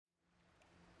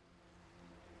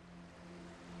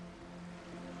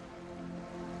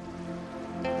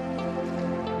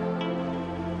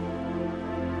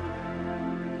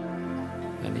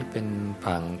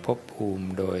ผังภพภูมิ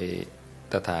โดย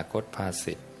ตถาคตภา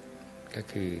สิทธิ์ก็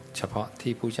คือเฉพาะ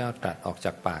ที่ผู้เจ้าตรัสออกจ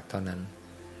ากปากเท่านั้น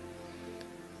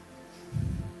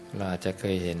เราอาจจะเค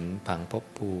ยเห็นผังภพ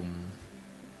ภูมิ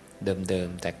เดิม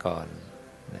ๆแต่ก่อน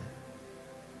นะ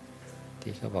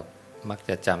ที่เขาบอกมัก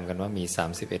จะจำกันว่ามี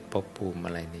31ภพภูมิอ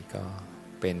ะไรนี้ก็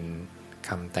เป็นค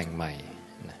ำแต่งใหม่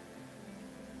นะ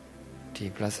ที่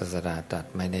พระศาสดาตรัส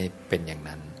ไม่ได้เป็นอย่าง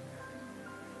นั้น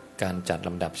การจัดล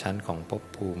ำดับชั้นของภพ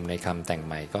ภูมิในคำแต่งใ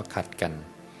หม่ก็ขัดกัน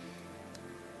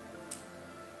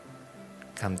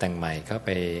คำแต่งใหม่ก็ไ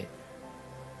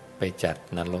ปจัด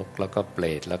นรกแล้วก็เปร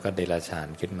ตแล้วก็เดรัจฉาน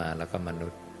ขึ้นมาแล้วก็มนุ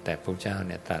ษย์แต่พระเจ้าเ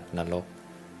นี่ยตรัสนรก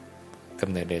ก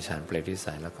ำเนิดเดรัจฉานเปรตวิ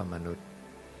สัยแล้วก็มนุษย์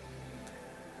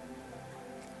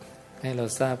ให้เรา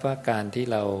ทราบว่าการที่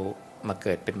เรามาเ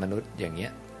กิดเป็นมนุษย์อย่างเงี้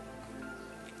ย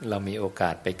เรามีโอกา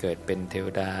สไปเกิดเป็นเทว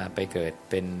ดาไปเกิด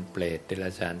เป็นเปรตเด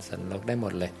รัจฉานสัตว์นรกได้หม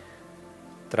ดเลย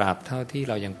ตราบเท่าที่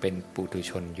เรายังเป็นปุถุ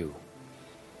ชนอยู่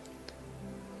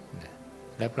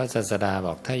และพระศาสดาบ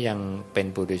อกถ้ายังเป็น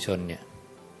ปุถุชนเนี่ย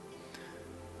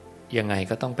ยังไง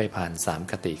ก็ต้องไปผ่าน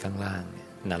3คติข้างล่าง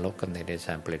นรกกำเนิดเดรัจฉ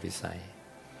านเปรตวิสัย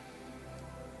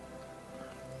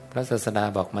พระศาสดา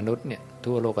บอกมนุษย์เนี่ย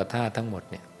ทั่วโลกธาตุทั้งหมด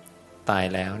เนี่ยตาย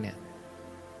แล้วเนี่ย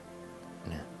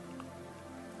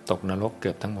ตกนรกเกื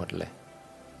อบทั้งหมดเลย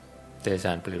เดรัจฉ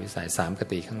านเปรตวิสัย3ค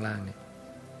ติข้างล่างเนี่ย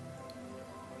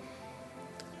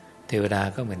เทวดา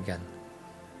ก็เหมือนกัน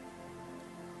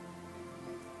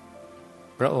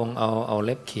พระองค์เอาเ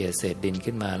ล็บเขี่ยเศษดิน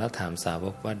ขึ้นมาแล้วถามสาว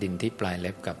กว่าดินที่ปลายเ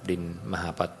ล็บกับดินมหา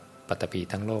ปัตตภี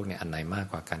ทั้งโลกเนี่ยอันไหนมาก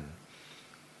กว่ากัน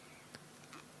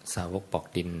สาวกบอก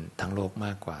ดินทั้งโลกม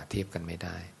ากกว่าเทียบกันไม่ไ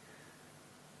ด้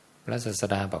พระศาส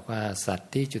ดาบอกว่าสัต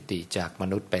ว์ที่จุติจากม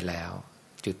นุษย์ไปแล้ว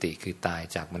จุติคือตาย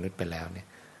จากมนุษย์ไปแล้วเนี่ย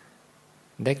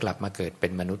ได้กลับมาเกิดเป็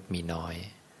นมนุษย์มีน้อย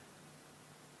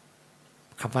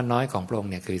คำว่าน้อยของพระอง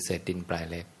ค์เนี่ยคือเศษดินปลาย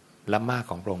เล็บและมาก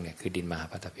ของพระองค์เนี่ยคือดินมหา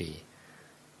ปัตตภี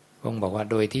พระองค์บอกว่า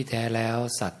โดยที่แท้แล้ว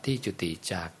สัตว์ที่จุติ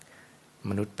จาก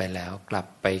มนุษย์ไปแล้วกลับ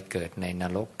ไปเกิดในน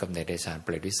รกกำเนิดเดรัจฉานเป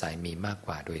รตวิสัยมีมากก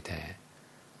ว่าโดยแท้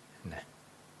นะ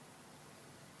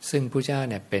ซึ่งพระเจ้า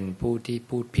เนี่ยเป็นผู้ที่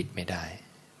พูดผิดไม่ได้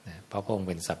นะเพราะพระองค์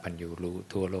เป็นสัพพัญญูรู้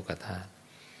ทั่วโลกธาตุ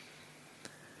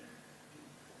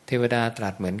เทวดาตรั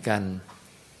สเหมือนกัน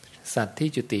สัตว์ที่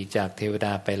จุติจากเทวด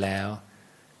าไปแล้ว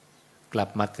กลับ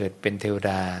มาเกิดเป็นเทว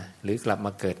ดาหรือกลับม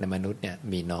าเกิดในมนุษย์เนี่ย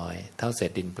มีน้อยเท่าเศ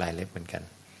ษดินปลายเล็บเหมือนกัน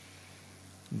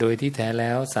โดยที่แท้แ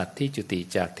ล้วสัตว์ที่จุติ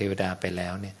จากเทวดาไปแล้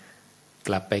วเนี่ยก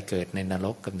ลับไปเกิดในนร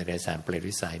กกับในเดรัจฉานเปรต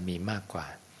วิสัยมีมากกว่า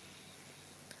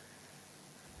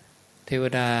เทว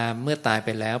ดาเมื่อตายไป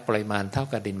แล้วปริมาณเท่า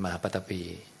กับดินมหาปัตตภี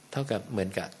เท่ากับเหมือน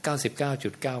กับ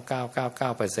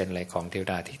 99.9999% เลยของเทว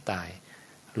ดาที่ตาย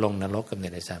ลงนรกกับใน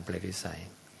เดรัจฉานเปรตวิสัย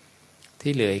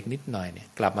ที่เหลืออีกนิดหน่อยเนี่ย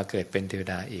กลับมาเกิดเป็นเทว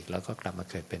ดาอีกแล้วก็กลับมา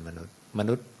เกิดเป็นมนุษ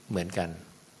ย์เหมือนกัน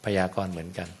พยากรณ์เหมือน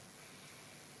กัน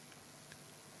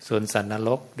ส่วนสัตว์นร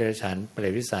กเดรัจฉานเปร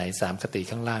ตวิสัย3คติ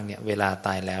ข้างล่างเนี่ยเวลาต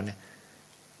ายแล้วเนี่ย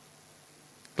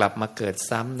กลับมาเกิด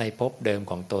ซ้ำในภพเดิม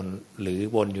ของตนหรือ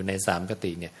วนอยู่ใน3ค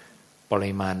ติเนี่ยป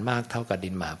ริมาณมากเท่ากับดิ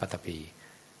นมหาปัตตภี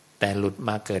แต่หลุดม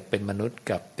าเกิดเป็นมนุษย์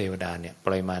กับเทวดาเนี่ยป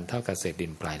ริมาณเท่ากับเศษดิ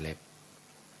นปลายเล็บ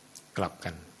กลับกั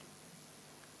น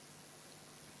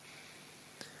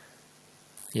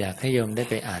อยากให้โยมได้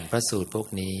ไปอ่านพระสูตรพวก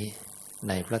นี้ใ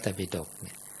นพระไตรปิฎกเ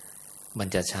นี่ยมัน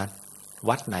จะชัด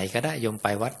วัดไหนก็ได้โยมไป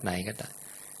วัดไหนก็ได้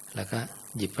แล้วก็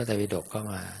หยิบพระไตรปิฎกเข้า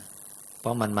มาเพรา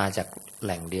ะมันมาจากแห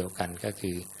ล่งเดียวกันก็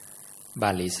คือบา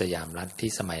ลีสยามรัฐที่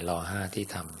สมัยร.5 ที่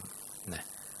ทำนะ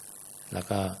แล้ว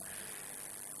ก็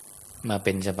มาเ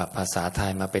ป็นฉบับภาษาไท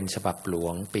ยมาเป็นฉบับหลว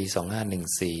งปี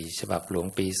2514ฉบับหลวง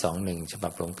ปี21ฉบั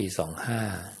บหลวงปี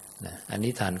25นะอัน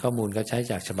นี้ฐานข้อมูลก็ใช้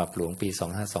จากฉบับหลวงปี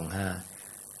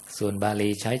2525ส่วนบาลี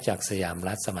ใช้จากสยาม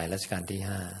รัฐสมัยรัชกาลที่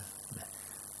5นะ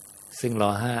ซึ่งร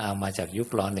.5 เอามาจากยุค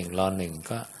ร.1 ร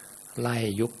.1 ก็ไล่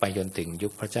ยุคไปจนถึงยุ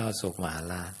คพระเจ้าอโศกมหา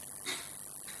ราช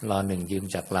ร.1 ยืม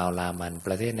จากลาวรามันป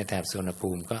ระเทศในแถบสุวรรณภู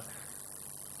มิก็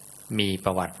มีป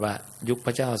ระวัติว่ายุคพ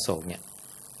ระเจ้าอโศกเนี่ย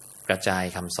กระจาย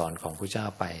คำสอนของพระเจ้า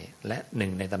ไปและหนึ่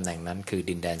งในตำแหน่งนั้นคือ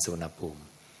ดินแดนสุวรรณภูมิ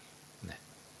นะ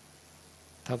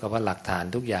เท่ากับว่าหลักฐาน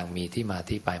ทุกอย่างมีที่มา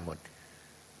ที่ไปหมด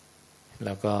แ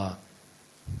ล้วก็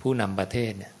ผู้นำประเท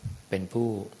ศเนี่ยเป็นผู้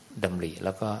ดำริแ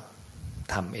ล้วก็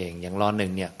ทำเองอย่างร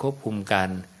.1 เนี่ยควบคุมก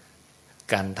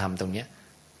ารทำตรงนี้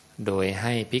โดยใ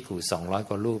ห้ภิกขุ200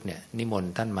 กว่ารูปเนี่ยนิมน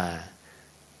ต์ท่านมา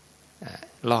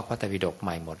ลอกพระไตรปิฎกให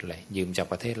ม่หมดเลยยืมจาก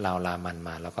ประเทศลาวรามันม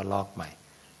าแล้วก็ลอกใหม่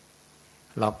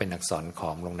ลอกเป็นอักษรข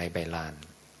อมลงในใบลาน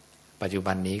ปัจจุ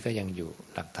บันนี้ก็ยังอยู่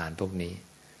หลักฐานพวกนี้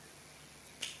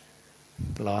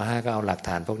ร.5 ก็เอาหลัก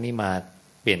ฐานพวกนี้มา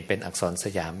เปลี่ยนเป็นอักษรส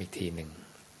ยามอีกทีหนึ่ง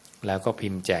แล้วก็พิ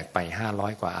มพ์แจกไป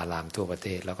500 กว่าอารามทั่วประเท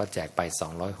ศแล้วก็แจกไป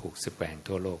260แห่ง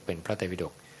ทั่วโลกเป็นพระไตรปิฎ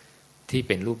กที่เ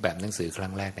ป็นรูปแบบหนังสือครั้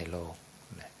งแรกในโลก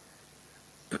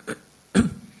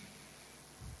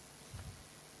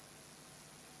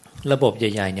ระบบใ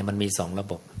หญ่ๆเนี่ยมันมี2ระ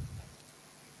บบ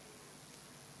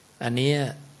อันนี้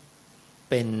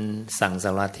เป็นสังส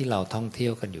ารวัตรที่เราท่องเที่ย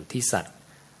วกันอยู่ที่สัตว์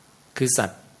คือสัต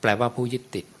ว์แปลว่าผู้ยึด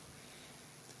ติด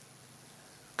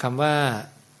คำว่า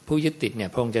ผู้ยึดติดเนี่ย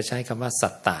พระองค์จะใช้คำว่าสั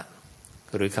ตตะ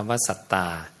หรือคำว่าสัตตา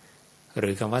หรื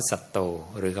อคำว่าสัตโต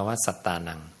หรือคำว่าสัตตา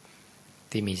นัง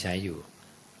ที่มีใช้อยู่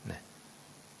นะ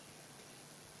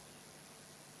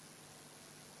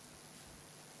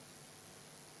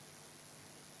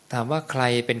ถามว่าใคร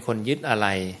เป็นคนยึดอะไร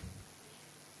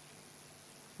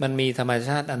มันมีธรรมช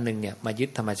าติอันหนึ่งเนี่ยมายึด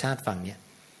ธรรมชาติฝั่งเนี้ย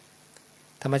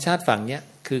ธรรมชาติฝั่งเนี้ย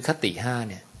คือคติ5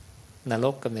เนี่ยนร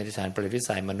กกับเดรัจฉานเปรตวิ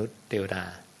สัยมนุษย์เทวดา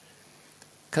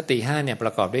คติ5เนี่ยปร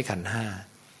ะกอบด้วยขันธ์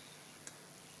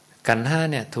5ขันธ์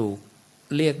5เนี่ยถูก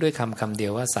เรียกด้วยคำเดีย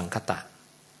วว่าสังคตะ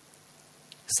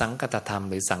สังคตธรรม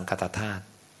หรือสังคตธาตุ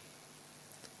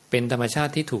เป็นธรรมชา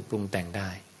ติที่ถูกปรุงแต่งได้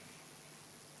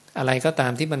อะไรก็ตา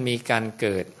มที่มันมีการเ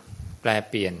กิดแปร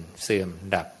เปลี่ยนเสื่อม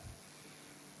ดับ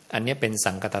อันนี้เป็น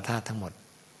สังคตธาตุทั้งหมด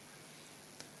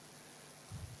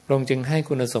พระองค์จึงให้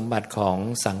คุณสมบัติของ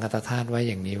สังคตธาตุไว้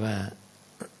อย่างนี้ว่า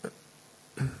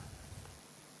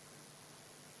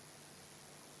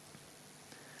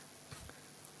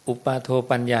อุปาโท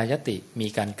ปัญญายติมี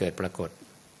การเกิดปรากฏ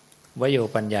วโย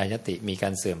ปัญญายติมีกา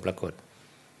รเสื่อมปรากฏ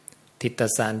ทิฏฐ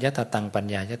สารยตตังปัญ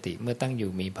ญายติเมื่อตั้งอ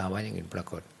ยู่มีภาวะอย่างอื่นปรา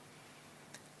กฏ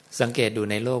สังเกตดู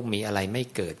ในโลกมีอะไรไม่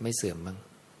เกิดไม่เสื่อมบ้าง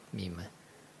มีไหม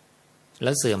แ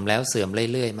ล้วเสื่อมแล้วเสื่อม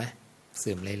เรื่อยๆไหมเ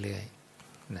สื่อมเรื่อย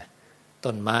ๆนะ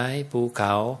ต้นไม้ภูเข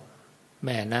าแ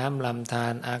ม่น้ำลำธา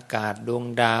รอากาศดวง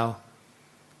ดาว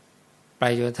ไป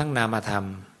จนทั้งนามธรรม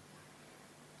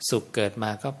สุขเกิดมา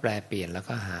ก็แปรเปลี่ยนแล้ว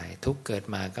ก็หายทุกข์เกิด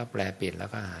มาก็แปรเปลี่ยนแล้ว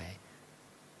ก็หาย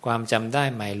ความจำได้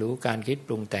หมายรู้การคิดป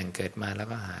รุงแต่งเกิดมาแล้ว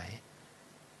ก็หาย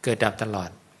เกิดดับตลอด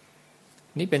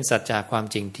นี่เป็นสัจจะความ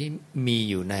จริงที่มี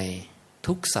อยู่ใน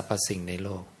ทุกสรรพสิ่งในโล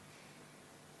ก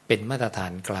เป็นมาตรฐา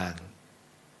นกลาง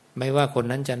ไม่ว่าคน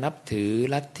นั้นจะนับถือ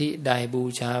ลัทธิใดบู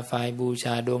ชาไฟบูช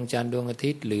าดวงจันทร์ดวงอา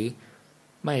ทิตย์หรือ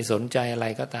ไม่สนใจอะไร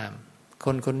ก็ตามค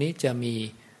นคนนี้จะมี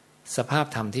สภาพ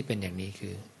ธรรมที่เป็นอย่างนี้คื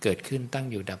อเกิดขึ้นตั้ง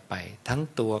อยู่ดับไปทั้ง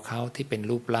ตัวเขาที่เป็น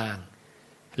รูปร่าง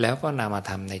แล้วก็นาม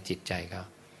ธรรมในจิตใจเขา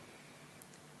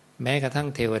แม้กระทั่ง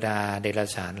เทวดาเดรัจ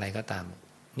ฉานอะไรก็ตาม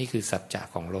นี่คือสัจจะ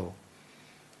ของโลก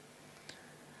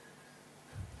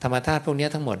ธรรมธาตุพวกนี้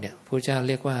ทั้งหมดเนี่ยพระเจ้าเ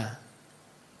รียกว่า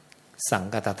สัง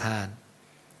คตธาตุ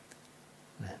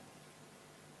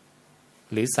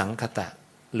หรือสังคตะ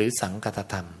หรือสังคต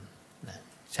ธรรม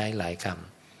ใช้หลายค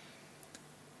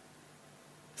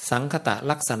ำสังคตะ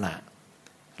ลักษ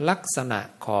ณะ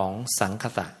ของสังค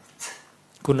ตะ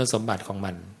คุณสมบัติของ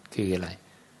มันคืออะไร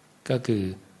ก็คือ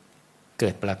เกิ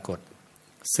ดปรากฏ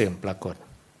เสื่อมปรากฏ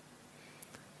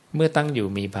เมื่อตั้งอยู่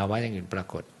มีภาวะอย่างอื่นปรา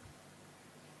กฏ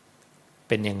เ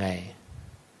ป็นยังไง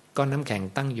ก้อนน้ำแข็ง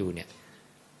ตั้งอยู่เนี่ย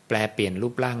แปลเปลี่ยนรู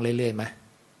ปร่างเรื่อยๆไหม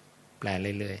แปล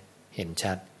เรื่อยๆเห็น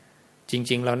ชัดจ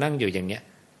ริงๆเรานั่งอยู่อย่างเนี้ย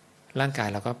ร่างกาย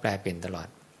เราก็แปลเปลี่ยนตลอด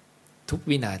ทุก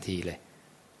วินาทีเลย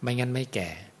ไม่งั้นไม่แก่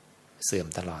เสื่อม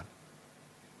ตลอด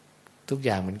ทุกอ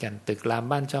ย่างเหมือนกันตึกราม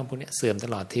บ้านช่องพวกนี้เสื่อมต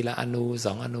ลอดทีละอนู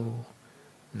2อนู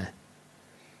นะ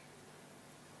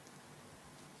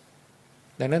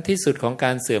ดังนั้นที่สุดของก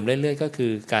ารเสื่อมเรื่อยๆก็คื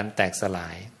อการแตกสลา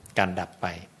ยการดับไป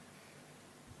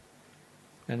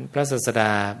นั้นพระศาสด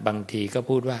าบางทีก็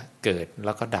พูดว่าเกิดแ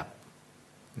ล้วก็ดับ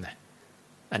นะ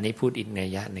อันนี้พูดอีกนัย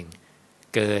ยะหนึ่ง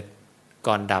เกิด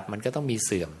ก่อนดับมันก็ต้องมีเ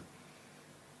สื่อม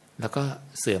แล้วก็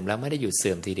เสื่อมแล้วไม่ได้หยุดเ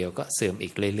สื่อมทีเดียวก็เสื่อมอี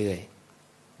กเรื่อย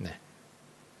ๆนะ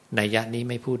นัยยะนี้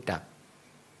ไม่พูดดับ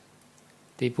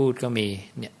ที่พูดก็มี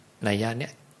เนี่ยนัยยะเนี้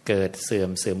ยเกิดเสื่อม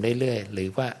เรื่อยๆหรือ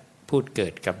ว่าพูดเกิ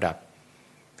ดกับดับ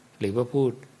หรือว่าพู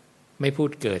ดไม่พูด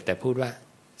เกิดแต่พูดว่า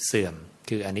เสื่อม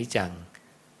คืออนิจจัง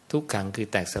ทุกขังคือ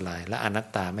แตกสลายและอนัต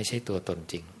ตาไม่ใช่ตัวตน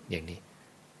จริงอย่างนี้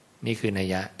นี่คือนัย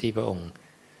ยะที่พระองค์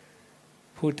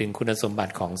พูดถึงคุณสมบั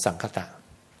ติของสังคตะ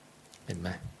เห็นไหม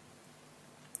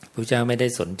พระเจ้าไม่ได้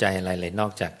สนใจอะไรเลยนอ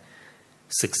กจาก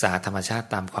ศึกษาธรรมชาติ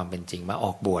ตามความเป็นจริงมาอ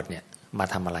อกบวชเนี่ยมา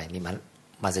ทำอะไรนี่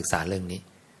มาศึกษาเรื่องนี้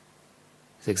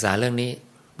ศึกษาเรื่องนี้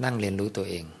นั่งเรียนรู้ตัว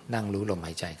เองนั่งรู้ลมห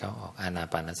ายใจเข้าออกอานา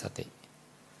ปานสติ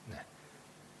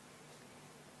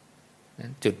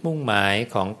จุดมุ่งหมาย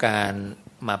ของการ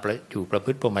มาอยู่ประพ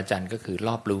ฤติพรหมจรรย์ก็คือร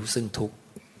อบรู้ซึ่งทุกข์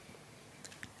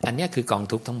อันนี้คือกอง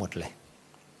ทุกข์ทั้งหมดเลย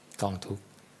กองทุกข์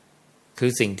คื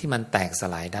อสิ่งที่มันแตกส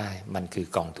ลายได้มันคือ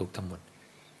กองทุกข์ทั้งหมด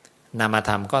นามธ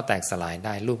รรมก็แตกสลายไ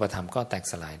ด้รูปธรรมก็แตก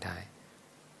สลายได้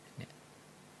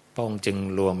พระองค์จึง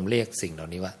รวมเรียกสิ่งเหล่า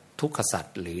นี้ว่า ทุกขสัต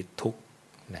ว์หรือทุกข์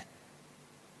นะ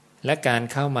และการ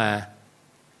เข้าม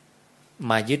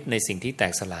ายึดในสิ่งที่แต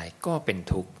กสลายก็เป็น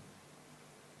ทุกข์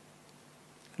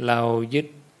เรายึด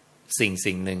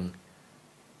สิ่งหนึ่ง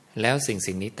แล้วสิ่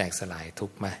งนี้แตกสลายทุ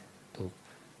กข์ไหมทุกข์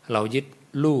เรายึด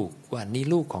ลูกว่านี่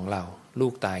ลูกของเราลู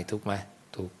กตายทุกข์ไหม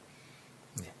ทุกข์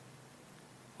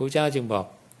พระเจ้าจึงบอก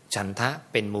ฉันทะ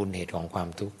เป็นมูลเหตุของความ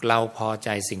ทุกข์เราพอใจ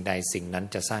สิ่งใดสิ่งนั้น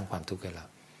จะสร้างความทุกข์ให้เ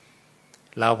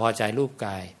ราพอใจรูปก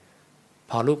าย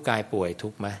พอรูปกายป่วยทุ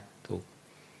กข์ไหมทุกข์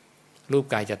รูป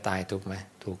กายจะตายทุกข์ไหม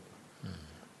ทุกข์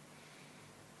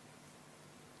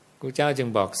พระเจ้าจึง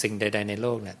บอกสิ่งใดๆในโล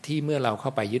กเนี่ยที่เมื่อเราเข้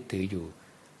าไปยึดถืออยู่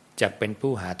จะเป็น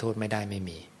ผู้หาโทษไม่ได้ไม่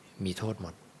มีโทษหม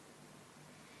ด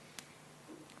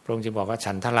พระองค์จึงบอกว่า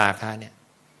ฉันทราคะเนี่ย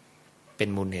เป็น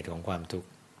มูลเหตุของความทุกข์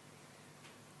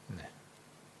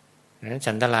ดังนั้น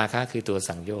ฉันทราคะคือตัว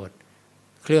สังโยชน์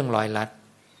เครื่องร้อยลัด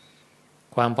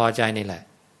ความพอใจนี่แหละ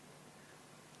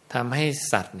ทำให้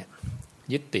สัตว์เนี่ย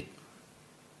ยึดติด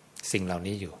สิ่งเหล่า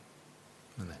นี้อยู่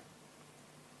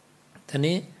ที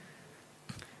นี้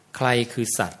ใครคือ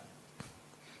สัตว์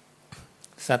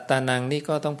สัตตานังนี่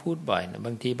ก็ต้องพูดบ่อยนะบ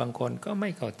างทีบางคนก็ไม่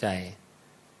เข้าใจ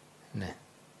นะ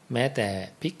แม้แต่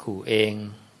ภิกขุเอง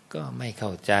ก็ไม่เข้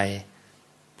าใจ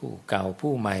ผู้เก่า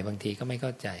ผู้ใหม่บางทีก็ไม่เข้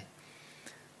าใจ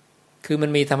คือมั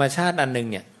นมีธรรมชาติอันนึง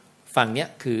เนี่ยฝั่งเนี้ย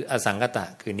คืออสังขตะ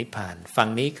คือนิพพานฝั่ง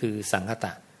นี้คือสังขต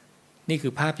ะนี่คื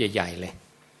อภาพใหญ่ๆเลย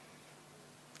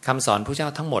คำสอนพระเจ้า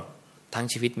ทั้งหมดทั้ง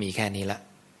ชีวิตมีแค่นี้ละ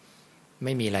ไ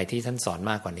ม่มีอะไรที่ท่านสอน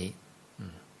มากกว่านี้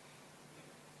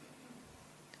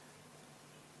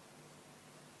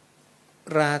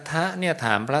ราธะเนี่ยถ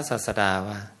ามพระศาสดา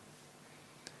ว่า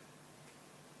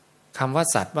คำว่า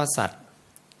สัตว์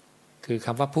คือค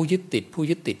ำว่าผู้ยึดติ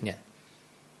ดเนี่ย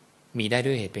มีได้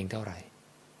ด้วยเหตุเพียงเท่าไหร่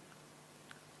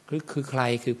คือใคร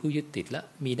คือผู้ยึดติดแล้ว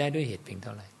มีได้ด้วยเหตุเพียงเท่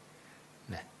าไหร่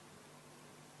นะ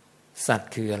สัต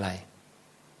ว์คืออะไร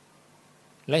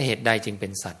และเหตุใดจึงเป็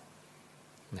นสัตว์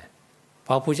นะเพ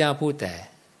ราะพระเจ้าพูดแต่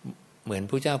เหมือน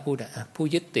พระเจ้าพูดผู้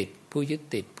ยึด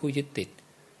ติด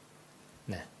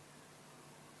นะ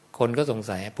คนก็สง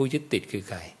สัยผู้ยึดติดคือ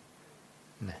ใคร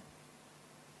นะ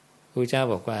พระเจ้า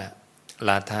บอกว่า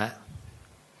ราคะ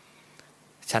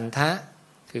ฉันทะ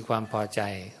คือความพอใจ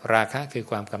ราคะคือ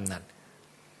ความกำหนัด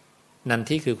นัน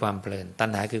ทิคือความเพลินตัณ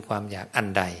หาคือความอยากอัน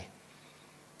ใด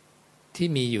ที่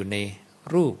มีอยู่ใน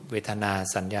รูปเวทนา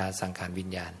สัญญาสังขารวิญ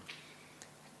ญาณ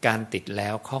การติดแล้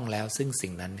วคล้องแล้วซึ่งสิ่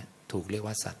งนั้นเนี่ยถูกเรียก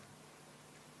ว่าสัตว์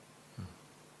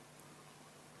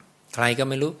ใครก็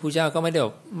ไม่รู้พระเจ้าก็ไม่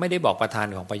ได้บอกประธาน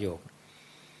ของประโยค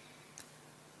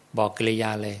บอกกริย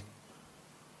าเลย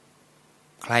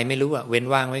ใครไม่รู้เว้น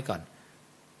ว่างไว้ก่อน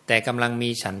แต่กำลังมี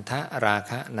ฉันทะรา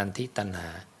คะนันทิตัณหา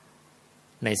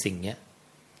ในสิ่งนี้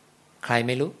ใครไ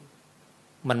ม่รู้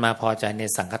มันมาพอใจใน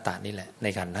สังขตะนี่แหละใน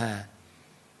ขันธ์ห้า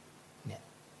เนี่ย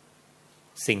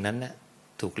สิ่งนั้นนะ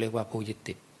ถูกเรียกว่าผู้ยึด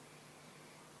ติด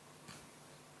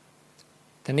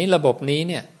ทีนี้ระบบนี้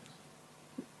เนี่ย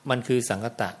มันคือสังค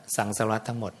ตะสังสารวัฏ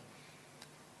ทั้งหมด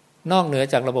นอกเหนือ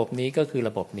จากระบบนี้ก็คือร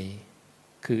ะบบนี้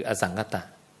คืออสังคตะ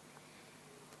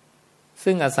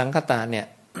ซึ่งอสังคตะเนี่ย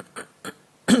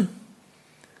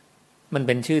มันเ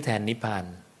ป็นชื่อแทนนิพพาน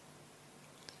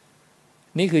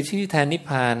นี่คือชื่อแทนนิพ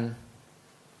พาน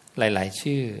หลายๆ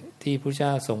ชื่อที่พระเจ้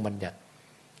าทรงบัญญัติ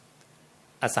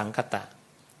อสังคตะ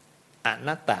อ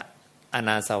นัตตะอน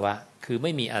าสวะคือไ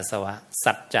ม่มีอาสวะ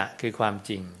สัจจะคือความ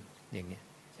จริงอย่างนี้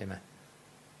ใช่ไหม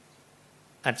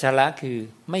อัจฉระคือ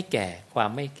ไม่แก่ความ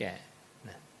ไม่แก่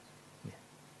นะ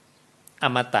อ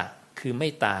มตะคือไม่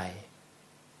ตาย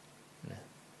นะ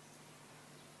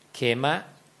เขมะ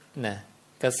นะ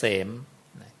เกษม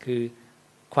นะคือ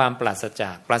ความปราศจ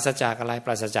ากอะไรป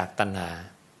ราศจากตัณหา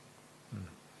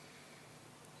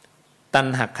ตัณ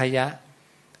หักขยะ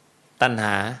ตัณห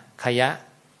าขยะ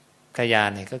ขยา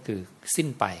เนี่ยก็คือสิ้น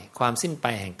ไปความสิ้นไป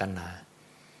แห่งตัณหา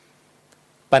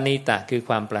ปณีตะคือ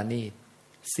ความประณีต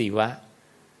สีวะ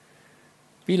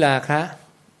วิราคะ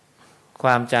คว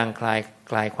ามจางคล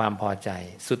ายความพอใจ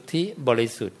สุทธิบริ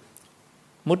สุทธิ์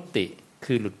มุตติ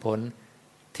คือหลุดพ้น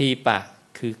ทีปะ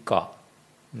คือเกาะ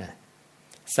นะ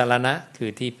สรณะคือ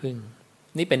ที่พึ่ง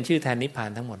นี่เป็นชื่อแทนนิพพาน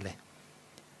ทั้งหมดเลย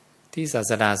ที่ศา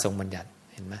สดาทรงบัญญัติ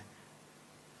เห็นไหม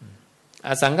อ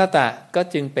สังคตะก็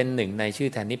จึงเป็นหนึ่งในชื่อ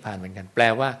แทนนิพพานเหมือนกันแปล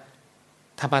ว่า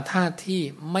ธรรมธาตุที่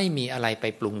ไม่มีอะไรไป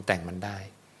ปรุงแต่งมันได้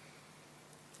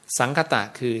สังคตะ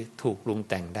คือถูกปรุง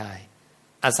แต่งได้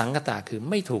อสังคตะคือ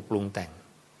ไม่ถูกปรุงแต่ง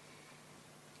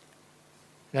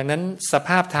ดังนั้นสภ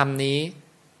าพธรรมนี้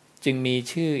จึงมี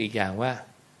ชื่ออีกอย่างว่า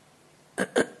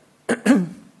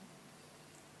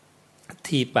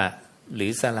ทีปะหรื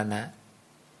อสรณะ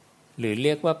หรือเ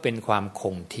รียกว่าเป็นความค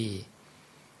งที่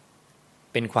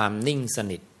เป็นความนิ่งส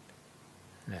นิท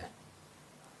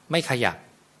ไม่ขยับ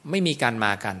ไม่มีการม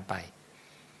าการไป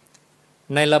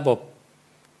ในระบบ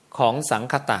ของสัง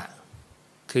คตะ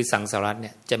คือสังสารวัฏเ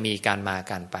นี่ยจะมีการมา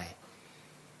การไป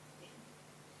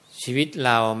ชีวิตเ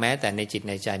ราแม้แต่ในจิต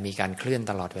ในใจมีการเคลื่อน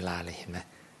ตลอดเวลาเลยเห็นไหม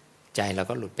ใจเรา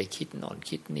ก็หลุดไปคิดโน่น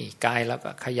คิดนี่กายเราก็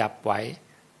ขยับไว้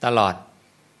ตลอด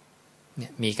เนี่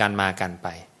ยมีการมาการไป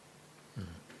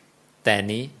แต่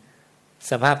นี้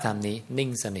สภาพธรรมนี้นิ่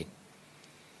งสนิท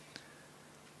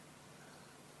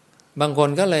บางคน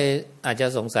ก็เลยอาจจะ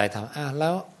สงสัยถามแ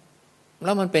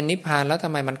ล้วมันเป็นนิพพานแล้วทำ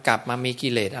ไมมันกลับมามีกิ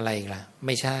เลสอะไรอีกล่ะไ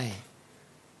ม่ใช่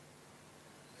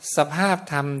สภาพ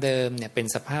ธรรมเดิมเนี่ยเป็น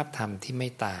สภาพธรรมที่ไม่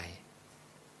ตาย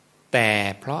แต่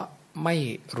เพราะไม่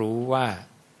รู้ว่า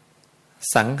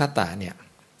สังคตะเนี่ย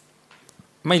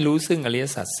ไม่รู้ซึ่งอริย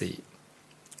สัจสี่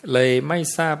เลยไม่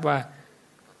ทราบว่า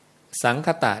สังค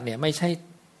ตะเนี่ยไม่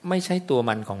ใช่ตัว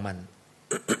มันของมัน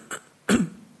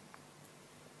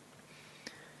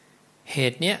เห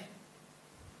ตุเนี้ย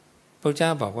พระเจ้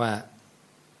าบอกว่า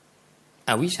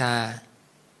อวิชชา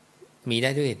มีได้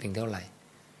ด้วยเหตุเพียงเท่าไหร่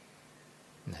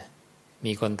นะ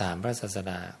มีคนถามพระศาส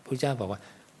ดาพระเจ้าบอกว่า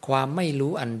ความไม่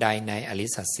รู้อันใดในอริ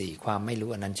ยสัจสี่ความไม่รู้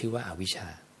อันนั้นชื่อว่าอวิชชา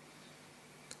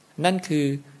นั่นคือ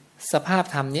สภาพ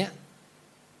ธรรมเนี้ย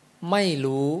ไม่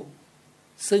รู้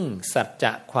ซึ่งสัจจ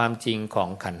ะความจริงของ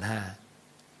ขันธ์ห้า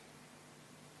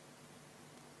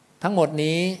ทั้งหมด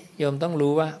นี้โยมต้อง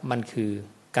รู้ว่ามันคือ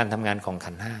การทำงานของ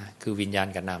ขันธ์ห้าคือวิญญาณ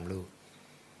กับนามรูป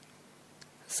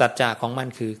สัจจะของมัน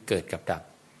คือเกิดกับดับ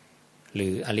หรื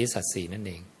ออริยสัจสี่นั่นเ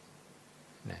อง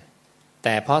นะแ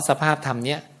ต่เพราะสภาพธรรมเ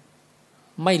นี้ย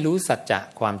ไม่รู้สัจจะ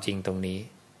ความจริงตรงนี้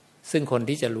ซึ่งคน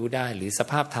ที่จะรู้ได้หรือส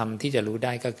ภาพธรรมที่จะรู้ไ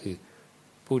ด้ก็คือ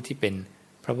ผู้ที่เป็น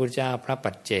พระพุทธเจ้าพระ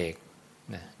ปัจเจก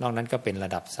นะนอกนั้นก็เป็นระ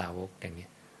ดับสาวกอย่างนี้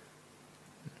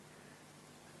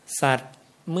สัตว์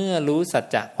เมื่อรู้สัจ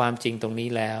จะความจริงตรงนี้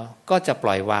แล้วก็จะป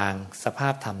ล่อยวางสภา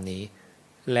พธรรมนี้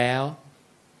แล้ว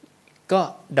ก็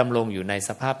ดำรงอยู่ในส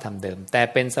ภาพธรรมเดิมแต่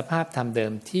เป็นสภาพธรรมเดิ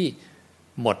มที่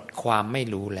หมดความไม่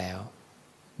รู้แล้ว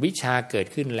วิชาเกิด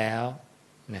ขึ้นแล้ว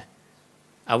นะ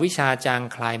อวิชชาจาง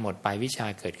คลายหมดไปวิชา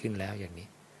เกิดขึ้นแล้วอย่างนี้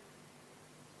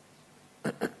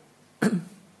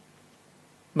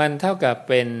มันเท่ากับ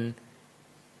เป็น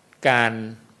การ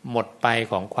หมดไป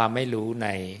ของความไม่รู้ใน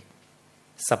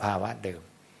สภาวะเดิม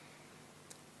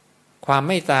ความ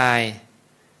ไม่ตาย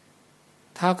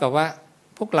เท่ากับว่า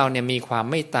พวกเราเนี่ยมีความ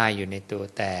ไม่ตายอยู่ในตัว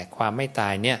แต่ความไม่ตา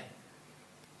ยเนี่ย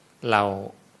เรา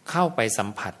เข้าไปสัม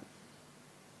ผัส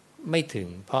ไม่ถึง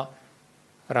เพราะ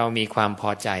เรามีความพอ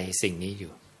ใจสิ่งนี้อ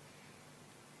ยู่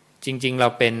จริงๆเรา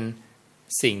เป็น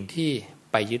สิ่งที่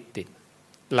ไปยึดติด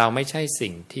เราไม่ใช่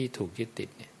สิ่งที่ถูกยึดติด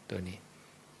เนี่ยตัวนี้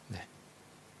นะ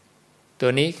ตั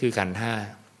วนี้คือขันธ์ห้า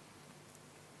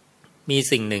มี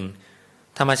สิ่งหนึ่ง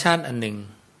ธรรมชาติอันหนึ่ง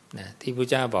นะที่พระ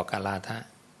เจ้าบอกกาลาทะ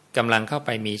กำลังเข้าไป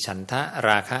มีฉันทะ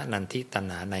ราคะนันทิตัณ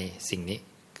หาในสิ่งนี้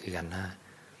คือขันธ์ห้า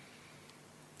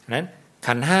นั้น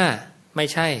ขันธ์ห้าไม่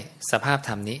ใช่สภาพธ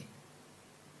รรมนี้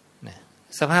นะ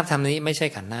สภาพธรรมนี้ไม่ใช่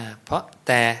ขันธ์ห้าเพราะแ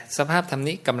ต่สภาพธรรม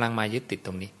นี้กำลังมายึดติดต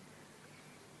รงนี้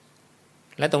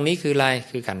และตรงนี้คืออะไร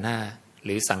คือขันธ์ห้าห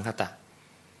รือสังคตะ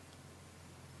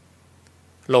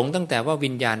หลงตั้งแต่ว่าวิ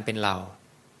ญญาณเป็นเรา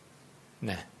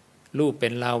นะรูปเป็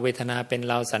นเราเวทนาเป็น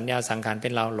เราสัญญาสังขารเป็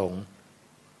นเราหลง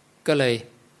ก็เลย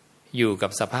อยู่กั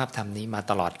บสภาพธรรมนี้มา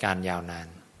ตลอดกาลยาวนาน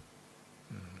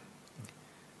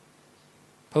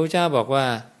พระพุทธเจ้าบอกว่า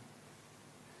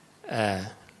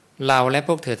เราและพ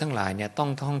วกเธอทั้งหลายเนี่ยต้อ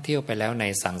งท่องเที่ยวไปแล้วใน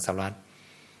สังสารวัฏ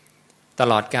ต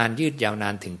ลอดการยืดยาวนา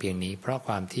นถึงเพียงนี้เพราะค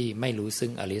วามที่ไม่รู้ซึ่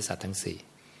งอริยสัจทั้งสี่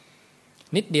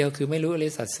นิดเดียวคือไม่รู้อริ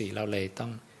ยสัจสี่เราเลยต้อ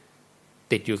ง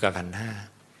ติดอยู่กับขันธ์ห้า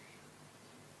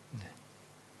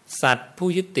สัตว์ผู้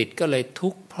ยึดติดก็เลยทุ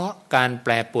กข์เพราะการแป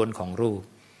รปรวนของรูป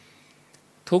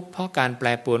ทุกข์เพราะการแปร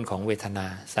ปรวนของเวทนา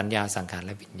สัญญาสังขารแ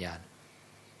ละวิญญาณ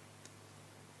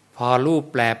พอรูป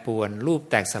แปรปรวนรูป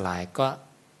แตกสลายก็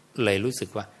เลยรู้สึก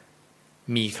ว่า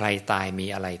มีใครตายมี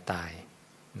อะไรตาย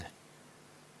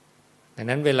ดัง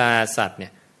นั้นเวลาสัตว์เนี่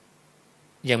ย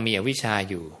ยังมีอวิชชา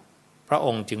อยู่พระอ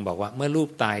งค์จึงบอกว่าเมื่อรูป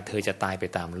ตายเธอจะตายไป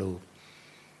ตามรูป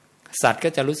สัตว์ก็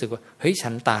จะรู้สึกว่าเฮ้ยฉั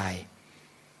นตาย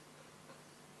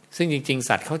ซึ่งจริงๆ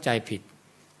สัตว์เข้าใจผิด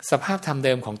สภาพธรรมเ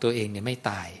ดิมของตัวเองเนี่ยไม่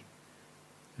ตาย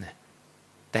นะ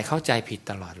แต่เข้าใจผิด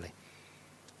ตลอดเลย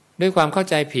ด้วยความเข้า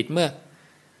ใจผิดเมื่อ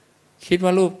คิดว่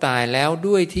ารูปตายแล้ว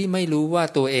ด้วยที่ไม่รู้ว่า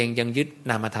ตัวเองยังยึด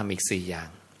นามธรรมอีก4อย่าง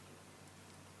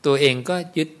ตัวเองก็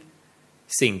ยึด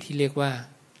สิ่งที่เรียกว่า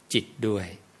จิตด้วย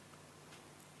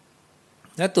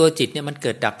และตัวจิตเนี่ยมันเ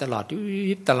กิดดับตลอด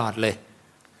ยิบตลอดเลย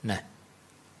นะ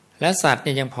และสัตว์เ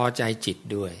นี่ยยังพอใจจิต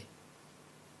ด้วย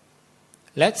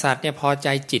และสัตว์เนี่ยพอใจ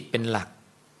จิตเป็นหลัก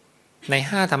ใน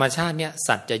5ธรรมชาติเนี่ย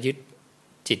สัตว์จะยึด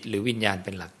จิตหรือวิญญาณเ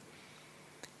ป็นหลัก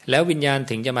แล้ววิญญาณ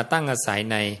ถึงจะมาตั้งอาศัย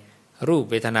ในรูป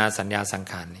เวทนาสัญญาสัง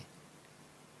ขารนี่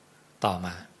ต่อม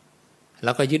าแ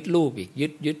ล้วก็ยึดรูปอีก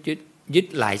ยึด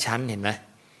หลายชั้นเห็นไหม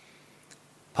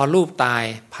พอรูปตาย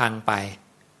พังไป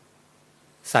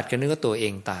สัตว์ก็นึกว่าตัวเอ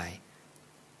งตาย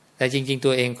แต่จริงๆตั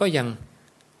วเองก็ยัง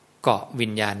เกาะวิ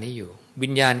ญญาณนี้อยู่วิ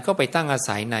ญญาณก็ไปตั้งอา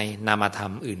ศัยในนามธรร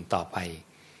มอื่นต่อไป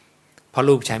เพราะ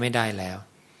รูปใช้ไม่ได้แล้ว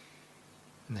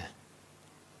นะ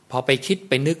พอไปคิด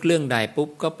ไปนึกเรื่องใดปุ๊บ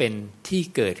ก็เป็นที่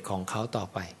เกิดของเขาต่อ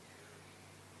ไป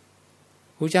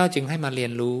พระเจ้าจึงให้มาเรีย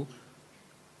นรู้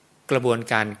กระบวน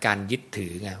การยึดถื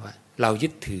อไงว่าเรายึ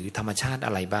ดถือธรรมชาติอ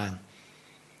ะไรบ้าง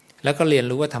แล้วก็เรียน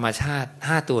รู้ว่าธรรมชาติ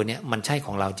5ตัวนี้มันใช่ข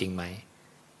องเราจริงไหม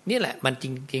นี่แหละมันจ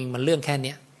ริงๆมันเรื่องแค่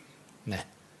นี้นะ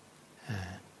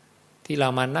ที่เรา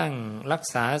มานั่งรัก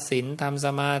ษาศีลทำส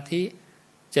มาธิ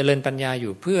เจริญปัญญาอ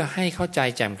ยู่เพื่อให้เข้าใจ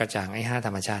แจ่มกระจ่างไอ้5ธ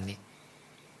รรมชาตินี้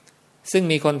ซึ่ง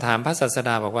มีคนถามพระศาสด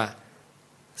าบอกว่า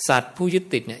สัตว์ผู้ยึด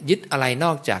ติดเนี่ยยึดอะไรน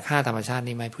อกจาก5ธรรมชาติ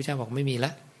นี้ไหมพระเจ้าบอกไม่มีล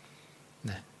ะ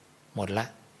นะหมดละ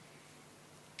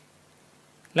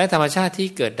และธรรมชาติที่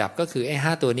เกิดดับก็คือไอ้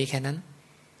5ตัวนี้แค่นั้น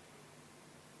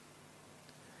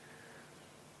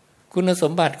คุณส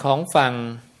มบัติของฝั่ง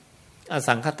อ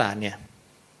สังขตะเนี่ย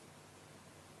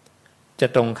จะ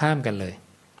ตรงข้ามกันเลย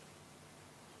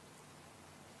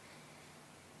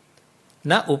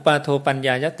ณอุปาโทปัญญ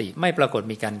ายติไม่ปรากฏ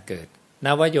มีการเกิดน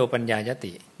วโยปัญญาย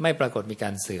ติไม่ปรากฏมีกา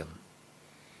รเสื่อม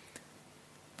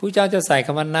ผู้เจ้าจะใส่ค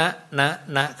ำว่า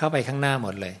ณเข้าไปข้างหน้าหม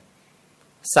ดเลย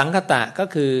สังคตะก็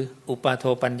คืออุปาโท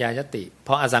ปัญญายติพ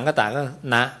ออสังคตะก็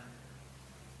ณ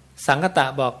สังคตะ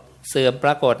บอกเสื่อมป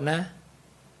รากฏนะ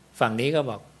ฝั่งนี้ก็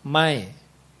บอกไม่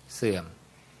เสื่อม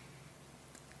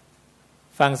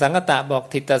ฝั่งสังคตะบอก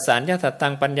ทิฏฐสารยถตั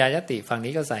งปัญญายติฝั่ง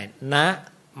นี้ก็ใส่นะ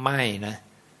ไม่นะ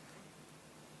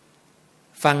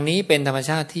ฝั่งนี้เป็นธรรม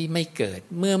ชาติที่ไม่เกิด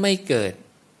เมื่อไม่เกิด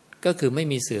ก็คือไม่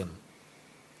มีเสื่อม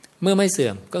เมื่อไม่เสื่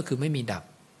อมก็คือไม่มีดับ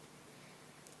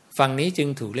ฝั่งนี้จึง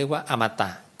ถูกเรียกว่าอมต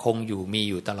ะคงอยู่มี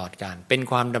อยู่ตลอดกาลเป็น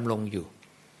ความดำรงอยู่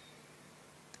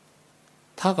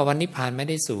เท่ากับว่านิพพานไม่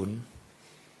ได้ศูนย์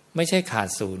ไม่ใช่ขาด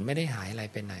ศูนย์ไม่ได้หายอะไร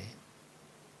ไปไหน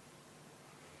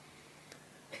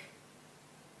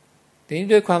ทีนี้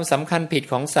ด้วยความสำคัญผิด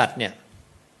ของสัตว์เนี่ย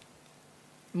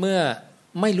เมื่อ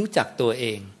ไม่รู้จักตัวเอ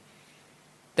ง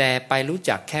แต่ไปรู้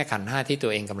จักแค่ขันธ์5ที่ตั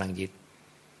วเองกำลังยึด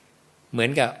เหมือน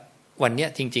กับวันนี้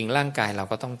จริงๆร่างกายเรา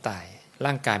ก็ต้องตาย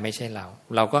ร่างกายไม่ใช่เ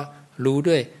ราก็รู้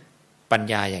ด้วยปัญ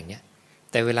ญาอย่างเนี้ย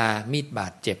แต่เวลามีดบา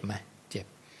ดเจ็บไหมเจ็บ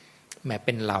แม้เ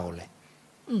ป็นเราเลย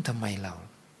ทำไมเรา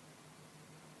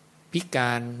พิก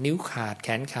ารนิ้วขาดแข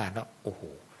นขาดแล้วโอ้โห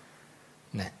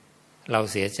นะเรา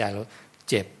เสียใจแล้ว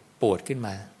เจ็บปวดขึ้นม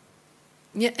า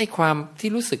เนี่ยไอ้ความที่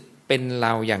รู้สึกเป็นเร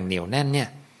าอย่างเหนียวแน่นเนี่ย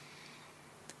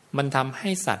มันทำให้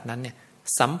สัตว์นั้นเนี่ย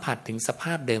สัมผัสถึงสภ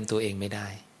าพเดิมตัวเองไม่ได้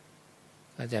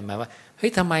เข้าใจไหมว่าเฮ้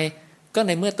ยทำไมก็ใ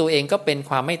นเมื่อตัวเองก็เป็น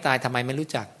ความไม่ตายทำไมไม่รู้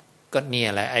จักก็เนี่ย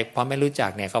แหละไอ้เพราะไม่รู้จั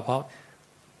กเนี่ยก็เพราะ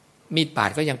มีดบาด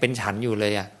ก็ยังเป็นฉันอยู่เล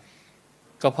ยอ่ะ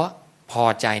ก็เพราะพอ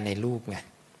ใจในรูปไง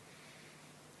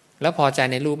แล้วพอใจ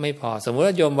ในรูปไม่พอสมมติ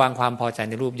ว่าโยมวางความพอใจ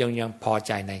ในรูปยังพอใ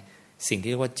จในสิ่งที่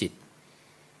เรียกว่าจิต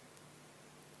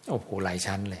โอ้โหหลาย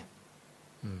ชั้นเลย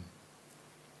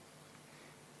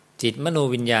จิตมโน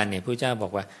วิญญาณเนี่ยพระเจ้าบอ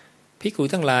กว่าภิกขุ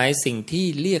ทั้งหลายสิ่งที่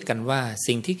เรียกกันว่า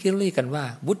สิ่งที่เรียกกันว่า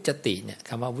วุจติเนี่ยค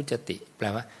ำว่าวุจติแปล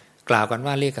ว่ากล่าวกัน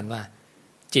ว่าเรียกกันว่า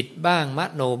จิตบ้างม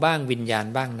โนบ้างวิญญาณ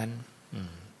บ้างนั้น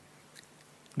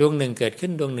ดวงหนึ่งเกิดขึ้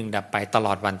นดวงหนึ่งดับไปตล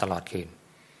อดวันตลอดคืน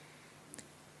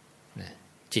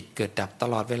จิตเกิดดับต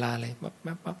ลอดเวลาเลย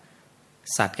ปั๊บ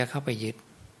สัตว์ก็เข้าไปยึด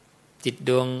จิต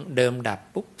ดวงเดิมดับ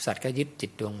ปุ๊บสัตว์ก็ยึดจิ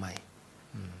ตดวงใหม่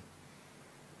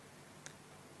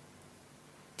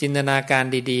จินตนาการ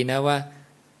ดีๆนะว่า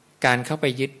การเข้าไป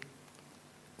ยึด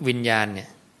วิญญาณเนี่ย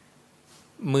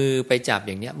มือไปจับอ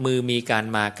ย่างเนี้ยมือมีการ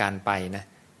มาการไปนะ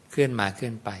เคลื่อนมาเคลื่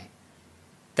อนไป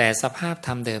แต่สภาพธร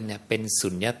รมเดิมเนี่ยเป็นสุ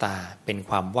ญญตาเป็น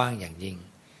ความว่างอย่างยิ่ง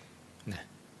นะ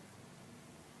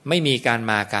ไม่มีการ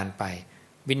มาการไป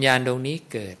วิญญาณดวงนี้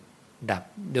เกิดดับ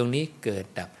ดวงนี้เกิด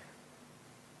ดับ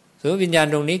สมมติวิญญาณ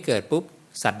ดวงนี้เกิดปุ๊บ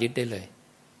สัตว์ยึดได้เลย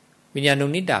วิญญาณดว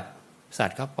งนี้ดับสัต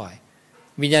ว์ก็ปล่อย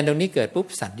วิญญาณดวงนี้เกิดปุ๊บ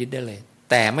สัตว์ยึดได้เลย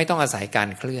แต่ไม่ต้องอาศัยการ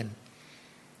เคลื่อน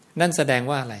นั่นแสดง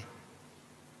ว่าอะไร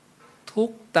ทุก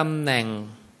ตำแหน่ง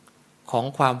ของ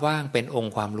ความว่างเป็นอง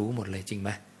ค์ความรู้หมดเลยจริงไหม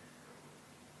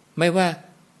ไม่ว่า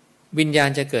วิญญาณ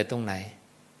จะเกิดตรงไหน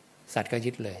สัตว์ก็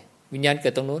ยึดเลยวิญญาณเกิ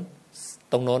ดตรงโ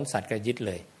น้นสัตว์ก็ยึดเ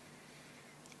ลย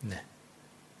นะ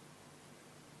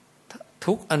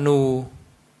ทุกอนู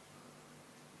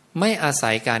ไม่อา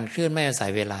ศัยการเคลื่อนไม่อาศั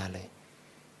ยเวลาเลย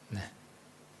นะ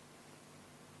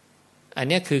อัน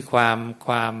นี้คือคว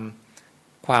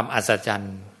ามอัศจรร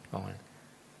ย์ของมัน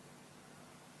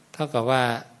เท่ากับว่า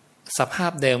สภา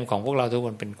พเดิมของพวกเราทุกค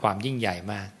นเป็นความยิ่งใหญ่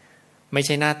มากไม่ใ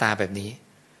ช่หน้าตาแบบนี้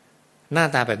หน้า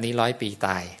ตาแบบนี้100 ปีต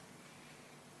าย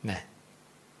นะ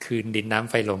คืนดินน้ำ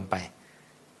ไฟลมไป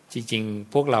จริง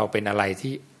ๆพวกเราเป็นอะไร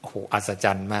ที่โอ้โหอัศจ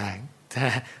รรย์มากถ้า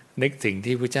นึกถึง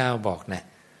ที่พระเจ้าบอกนะ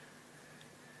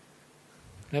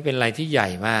แล้วเป็นอะไรที่ใหญ่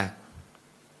มาก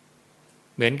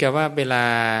เหมือนกับว่าเวลา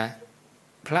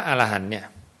พระอรหันต์เนี่ย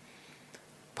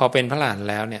พอเป็นพระอรหันต์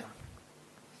แล้วเนี่ย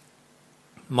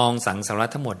มองสังสารวัฏ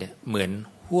ทั้งหมดเนี่ยเหมือน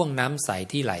ห้วงน้ำใส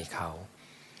ที่ไหลเขา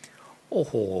โอ้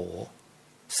โห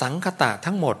สังคตะ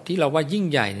ทั้งหมดที่เราว่ายิ่ง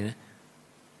ใหญ่เนี่ยนะ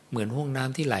เหมือนห้วงน้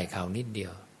ำที่ไหลเขานิดเดีย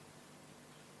ว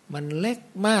มันเล็ก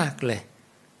มากเลย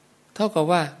เท่ากับ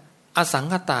ว่าอสัง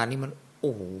คตะนี่มันโ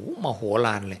อ้โหมโหฬ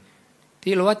ารเลย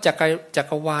ที่เราว่าจั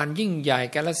กรวาลยิ่งใหญ่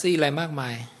กาแล็กซี่อะไรมากมา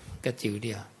ยกระจิ๋วเ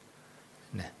ดียว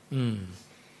นะ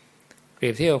เปรี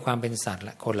ยบเทียบกับความเป็นสัตว์ล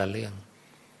ะคนละเรื่อง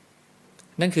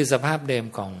นั่นคือสภาพเดิม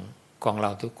ของเร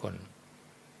าทุกคน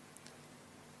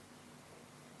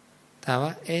ถามว่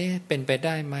าเป็นไปไ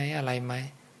ด้ไหมอะไรไหม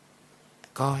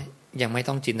ก็ยังไม่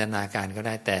ต้องจินตนาการก็ไ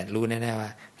ด้แต่รู้แน่ๆว่า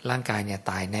ร่างกายเนี่ย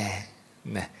ตายแน่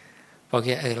นะพอแ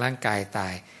ค่ร่างกายตา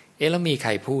ยแล้วมีใค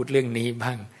รพูดเรื่องนี้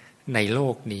บ้างในโล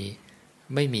กนี้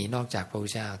ไม่มีนอกจากพระพุท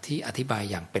ธเจ้าที่อธิบาย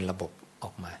อย่างเป็นระบบอ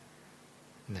อกมา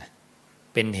นะ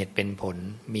เป็นเหตุเป็นผล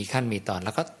มีขั้นมีตอนแ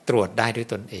ล้วก็ตรวจได้ด้วย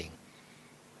ตนเอง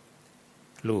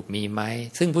รูปมีไหม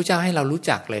ซึ่งพระเจ้าให้เรารู้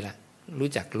จักเลยล่ะรู้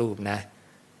จักรูปนะ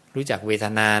รู้จักเวท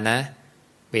นานะ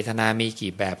เวทนามี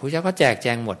กี่แบบพระเจ้าก็แจกแจ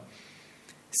งหมด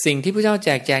สิ่งที่พระเจ้าแจ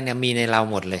กแจงเนี่ยมีในเรา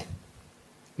หมดเลย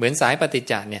เหมือนสายปฏิจ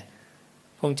จ์เนี่ย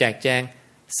พงแจกแจง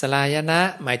สลายนะ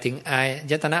หมายถึงอา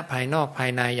ยตนะภายนอกภาย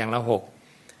ในอย่างละ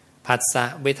6ผัสสะ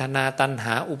เวทนาตัณห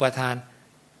าอุปาทาน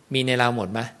มีในเราหมด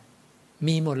ไหม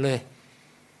มีหมดเลย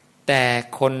แต่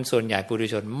คนส่วนใหญ่ปุถุ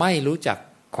ชนไม่รู้จัก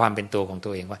ความเป็นตัวของตั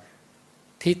วเองว่า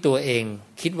ที่ตัวเอง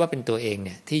คิดว่าเป็นตัวเองเ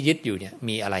นี่ยที่ยึดอยู่เนี่ย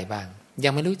มีอะไรบ้างยั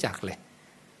งไม่รู้จักเลย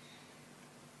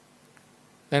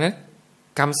ดังนั้น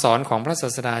คำสอนของพระศา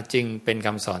สดาจึงเป็นค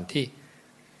ำสอนที่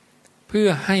เพื่อ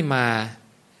ให้มา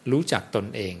รู้จักตน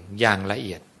เองอย่างละเ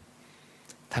อียด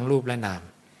ทั้งรูปและนาม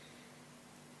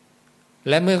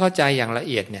และเมื่อเข้าใจอย่างละ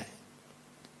เอียดเนี่ย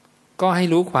ก็ให้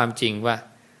รู้ความจริงว่า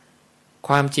ค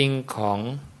วามจริงของ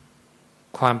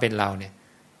ความเป็นเราเนี่ย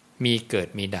มีเกิด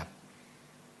มีดับ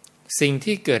สิ่ง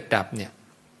ที่เกิดดับเนี่ย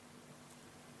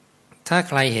ถ้า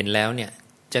ใครเห็นแล้วเนี่ย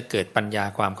จะเกิดปัญญา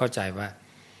ความเข้าใจว่า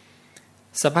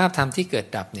สภาพธรรมที่เกิด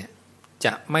ดับเนี่ยจ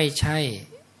ะไม่ใช่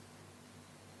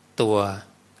ตัว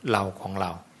เราของเร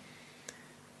า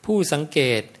ผู้สังเก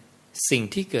ตสิ่ง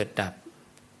ที่เกิดดับ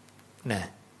นะ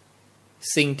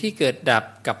สิ่งที่เกิดดับ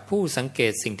กับผู้สังเก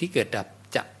ตสิ่งที่เกิดดับ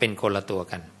จะเป็นคนละตัว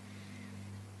กัน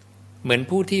เหมือน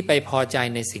ผู้ที่ไปพอใจ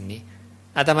ในสิ่งนี้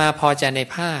อาตมาพอใจใน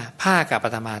ผ้ากับอา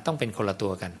ตมาต้องเป็นคนละตั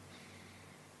วกัน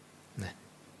นะ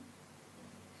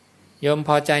โยมพ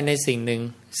อใจในสิ่งหนึ่ง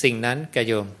สิ่งนั้นกับ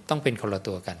โยมต้องเป็นคนละ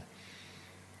ตัวกัน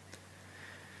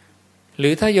หรื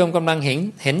อถ้าโยมกำลัง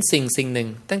เห็นสิ่งหนึ่ง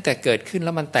ตั้งแต่เกิดขึ้นแ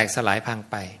ล้วมันแตกสลายพัง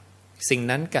ไปสิ่ง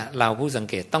นั้นกับเราผู้สัง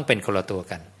เกตต้องเป็นคนละตัว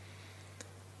กัน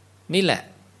นี่แหละ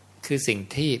คือสิ่ง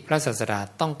ที่พระศาสดา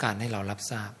ต้องการให้เรารับ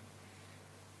ทราบ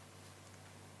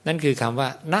นั่นคือคำว่า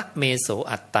นะเมโส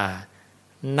อัตตา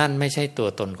นั่นไม่ใช่ตัว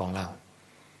ตนของเรา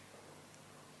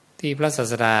ที่พระศา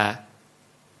สดา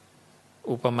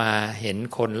อุปมาเห็น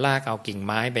คนลากเอากิ่งไ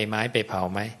ม้ใบไม้ไปเผา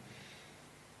ไหม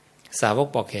สาวก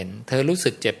บอกเห็นเธอรู้สึ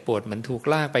กเจ็บปวดเหมือนถูก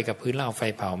ลากไปกับพื้นแล้วเอาไฟ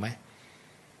เผาไหม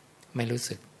ไม่รู้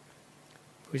สึก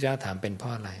พระเจ้าถามเป็นเพรา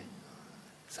ะอะไร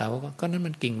สาวกก็นั่น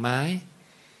มันกิ่งไม้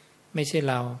ไม่ใช่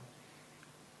เรา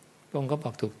พระองค์ก็บ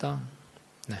อกถูกต้อง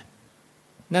นะ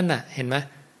นั่นน่ะเห็นไหม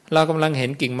เรากำลังเห็น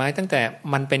กิ่งไม้ตั้งแต่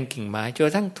มันเป็นกิ่งไม้จนก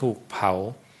ระทั่งถูกเผา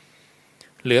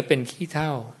เหลือเป็นขี้เถ้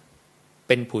าเ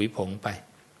ป็นผุยผงไป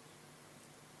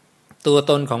ตัว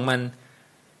ตนของมัน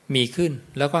มีขึ้น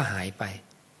แล้วก็หายไป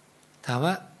ถาม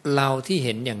ว่าเราที่เ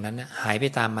ห็นอย่างนั้นหายไป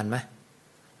ตามมันไหม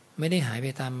ไม่ได้หายไป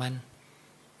ตามมัน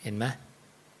เห็นไหม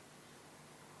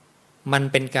มัน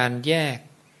เป็นการแยก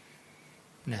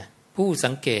นะผู้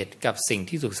สังเกตกับสิ่ง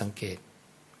ที่ถูกสังเกต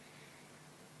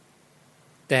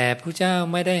แต่พระเจ้า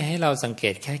ไม่ได้ให้เราสังเก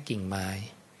ตแค่กิ่งไม้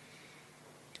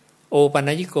โอปัญ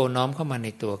ญิโกน้อมเข้ามาใน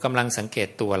ตัวกำลังสังเกต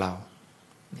ตัวเรา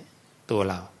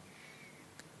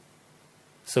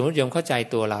สมมติโยมเข้าใจ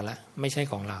ตัวเราแล้วไม่ใช่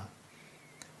ของเรา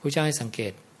พระเจ้าให้สังเก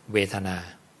ตเวทนา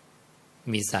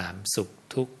มี3สุข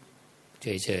ทุกข์เ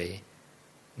ฉย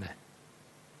ๆนะ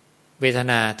เวท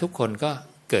นาทุกคนก็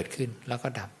เกิดขึ้นแล้วก็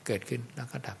ดับเกิดขึ้นแล้ว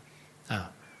ก็ดับ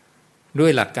ด้ว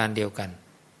ยหลักการเดียวกัน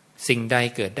สิ่งใด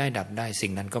เกิดได้ดับได้สิ่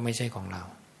งนั้นก็ไม่ใช่ของเรา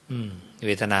เ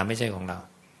วทนาไม่ใช่ของเรา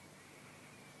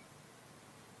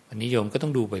วันนี้โยมก็ต้อ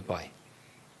งดูบ่อย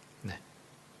ๆนะ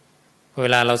เว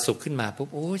ลาเราสุขขึ้นมาปุ๊บ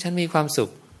โอ้ฉันมีความสุข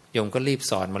โยมก็รีบ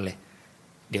สอนมันเลย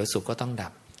เดี๋ยวสุขก็ต้องดั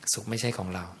บสุขไม่ใช่ของ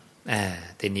เรา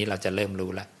ทีนี้เราจะเริ่มรู้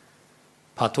แล้ว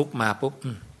พอทุกข์มาปุ๊บ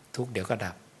ทุกข์เดี๋ยวก็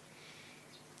ดับ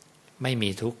ไม่มี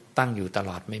ทุกข์ตั้งอยู่ตล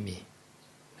อดไม่มี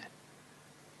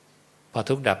พอ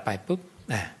ทุกข์ดับไปปุ๊บ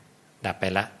ดับไป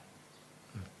ละ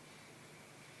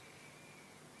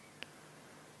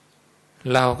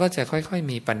เราก็จะค่อย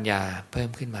ๆมีปัญญาเพิ่ม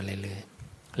ขึ้นมาเรื่อย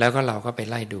ๆแล้วก็เราก็ไป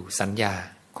ไล่ดูสัญญา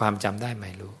ความจำได้ไหม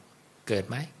รู้เกิด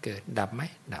ไหมเกิดดับไหม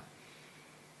ดับ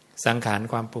สังขาร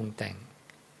ความปรุงแต่ง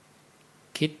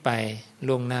คิดไป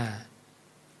ล่วงหน้า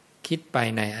คิดไป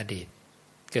ในอดีต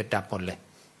เกิดดับหมดเลย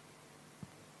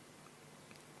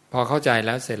พอเข้าใจแ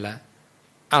ล้วเสร็จแล้ว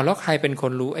แล้วใครเป็นค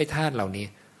นรู้ไอ้ธาตุเหล่านี้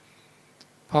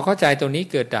พอเข้าใจตัวนี้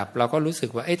เกิดดับเราก็รู้สึก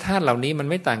ว่าไอ้ธาตุเหล่านี้มัน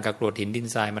ไม่ต่างกับกรวดหินดิน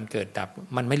ทรายมันเกิดดับ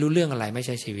มันไม่รู้เรื่องอะไรไม่ใ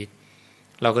ช่ชีวิต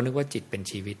เราก็นึกว่าจิตเป็น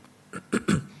ชีวิต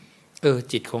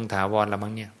จิตคงถาวรละมั้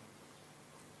งเนี่ย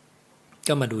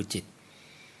ก็มาดูจิต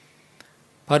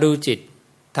พอดูจิต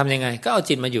ทำยังไงก็เอา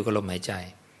จิตมาอยู่กับลมหายใจ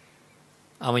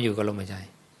เอามาอยู่กับลมหายใจ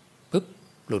ปุ๊บ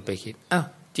หลุดไปคิด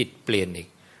จิตเปลี่ยนอีก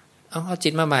เอาจิ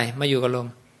ตมาใหม่มาอยู่กับลม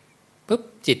ปุ๊บ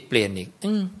จิตเปลี่ยนอีก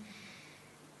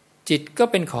จิตก็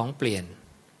เป็นของเปลี่ยน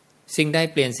สิ่งใด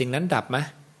เปลี่ยนสิ่งนั้นดับไหม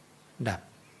ดับ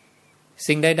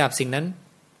สิ่งใดดับสิ่งนั้น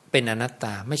เป็นอนัตต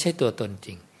าไม่ใช่ตัวตนจ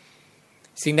ริง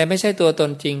สิ่งใดไม่ใช่ตัวต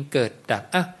นจริงเกิดดับ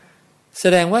แส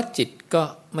ดงว่าจิตก็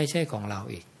ไม่ใช่ของเรา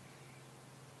อีก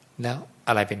แล้วอ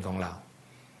ะไรเป็นของเรา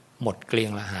หมดเกลี้ย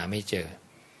งละหาไม่เจอ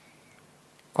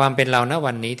ความเป็นเราณ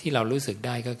วันนี้ที่เรารู้สึกไ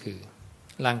ด้ก็คือ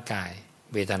ร่างกาย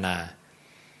เวทนา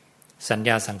สัญญ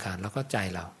าสังขารแล้วก็ใจ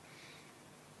เรา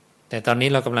แต่ตอนนี้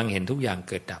เรากำลังเห็นทุกอย่าง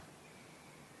เกิดดับ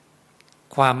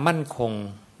ความมั่นคง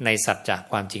ในสัจจะ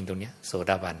ความจริงตรงนี้โส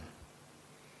ดาบัน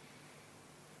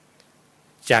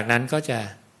จากนั้นก็จะ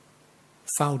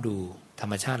เฝ้าดูธร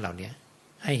รมชาติเหล่านี้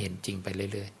ให้เห็นจริงไป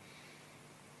เรื่อย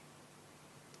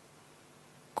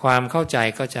ๆความเข้าใจ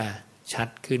ก็จะชัด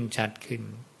ขึ้นชัดขึ้น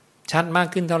ชัดมาก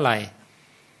ขึ้นเท่าไหร่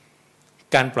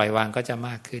การปล่อยวางก็จะม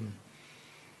ากขึ้น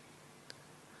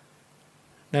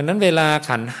ดังนั้นเวลา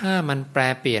ขันธ์ห้ามันแปร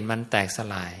เปลี่ยนมันแตกส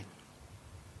ลาย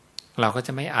เราก็จ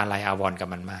ะไม่อาลัยอาวรณ์กับ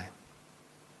มันมาก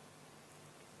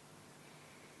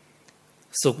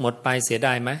สุขหมดไปเสียด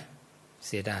ายไหมเ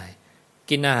สียดาย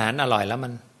กินอาหารอร่อยแล้วมั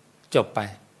นจบไป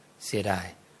เสียดาย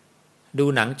ดู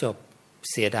หนังจบ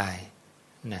เสียดาย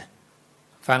นะ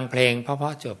ฟังเพลงเพรา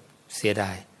ะๆจบเสียด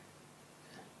าย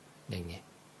อย่างนี้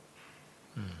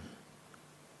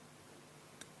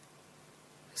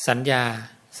สัญญา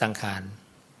สังขาร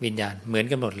วิญญาณเหมือน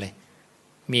กันหมดเลย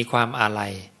มีความอาลั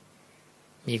ย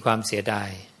มีความเสียดาย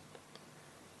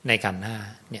ในขันธ์ห้า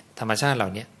เนี่ยธรรมชาติเหล่า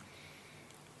นี้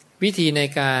วิธีใน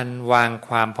การวางค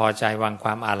วามพอใจวางคว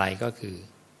ามอาลัยก็คือ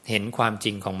เห็นความจ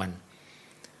ริงของมัน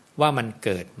ว่ามันเ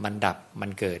กิดมันดับมั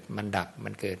นเกิดมันดับมั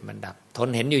นเกิดมันดับทน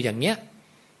เห็นอยู่อย่างเนี้ย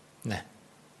นะ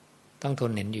ต้องท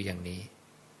นเห็นอยู่อย่างนี้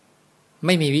ไ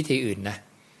ม่มีวิธีอื่นนะ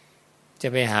จะ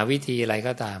ไปหาวิธีอะไร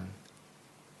ก็ตาม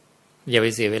อย่าไป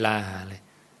เสียเวลาหาเลย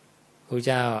พระเ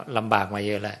จ้าลำบากมาเ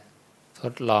ยอะแล้วท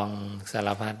ดลองสาร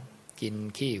พัดกิน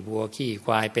ขี้วัวขี้ค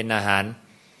วายเป็นอาหาร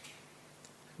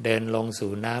เดินลง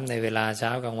สู่น้ำในเวลาเช้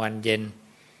ากลางวันเย็น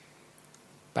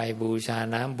ไปบูชา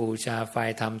น้ำบูชาไฟ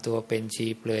ทำตัวเป็นชี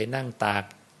เปลือยนั่งตาก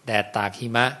แดดตากหิ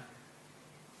มะ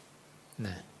น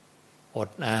ะอด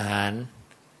อาหาร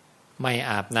ไม่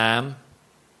อาบน้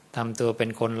ำทำตัวเป็น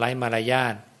คนไร้มารยา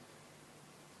ท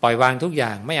ปล่อยวางทุกอย่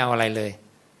างไม่เอาอะไรเลย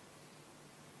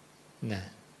นะ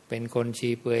เป็นคนชี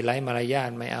เปลือยไร้มารยา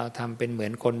ทไม่เอาทำเป็นเหมือ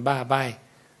นคนบ้าใบ้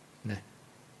นะ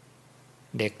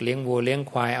เด็กเลี้ยงวัวเลี้ยง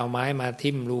ควายเอาไม้มา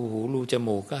ทิ่มรูหูรูจ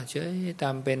มูกก็เฉยท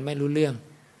ำเป็นไม่รู้เรื่อง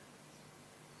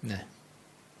นะ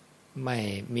ไม่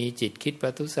มีจิตคิดปร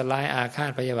ะทุษร้ายอาฆา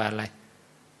ตพยาบาทอะไร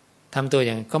ทำตัวอ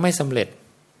ย่างก็ไม่สำเร็จ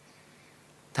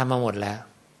ทำมาหมดแล้ว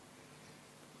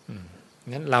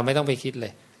งั้นเราไม่ต้องไปคิดเล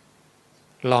ย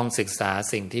ลองศึกษา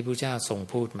สิ่งที่พระเจ้าทรง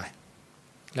พูดมา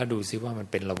แล้วดูซิว่ามัน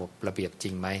เป็นระบบระเบียบจริ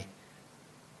งไหม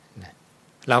นะ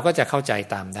เราก็จะเข้าใจ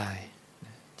ตามได้น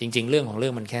ะจริงๆเรื่องของเรื่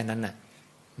องมันแค่นั้นน่ะ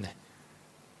นะ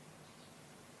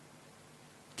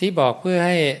ที่บอกเพื่อใ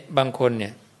ห้บางคนเนี่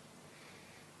ย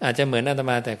อาจจะเหมือนอาต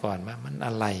มาแต่ก่อนว่ามันอ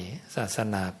ะไรศาส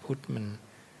นาพุทธมัน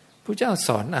พระเจ้าส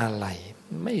อนอะไร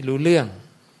ไม่รู้เรื่อง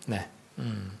นะ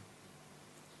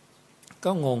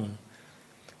ก็งง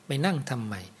ไปนั่งทำ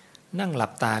ไมนั่งหลั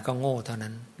บตาก็โง่เท่า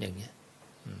นั้นอย่างเนี้ย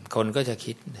คนก็จะ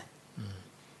คิดนะ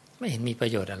ไม่เห็นมีประ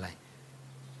โยชน์อะไร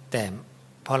แต่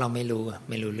เพราะเราไม่รู้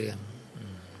เรื่อง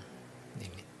อย่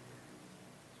างนี้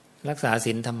รักษา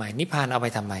ศีลทำไมนิพพานเอาไป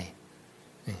ทำไม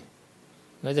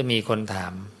แล้วจะมีคนถา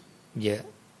มเยอะ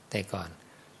แต่ก่อน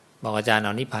บอกอาจารย์เอ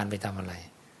านิพพานไปทำอะไร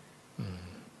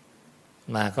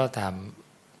มาก็ถาม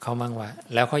เขามั่งว่า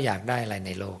แล้วเขาอยากได้อะไรใ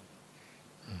นโลก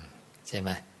ใช่ไหม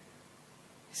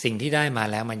สิ่งที่ได้มา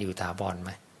แล้วมันอยู่ถาวรไห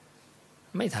ม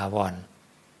ไม่ถาวร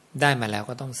ได้มาแล้ว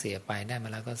ก็ต้องเสียไปได้มา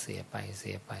แล้วก็เสียไ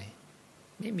ป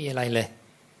ไม่มีอะไรเลย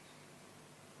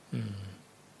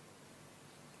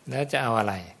แล้วจะเอาอะ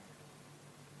ไร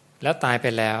แล้วตายไป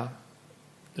แล้ว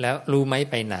รู้ไหม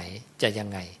ไปไหนจะยัง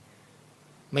ไง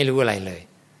ไม่รู้อะไรเลย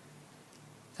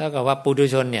เท่ากับว่าปุถุ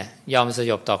ชนเนี่ยยอมส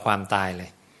ยบต่อความตายเล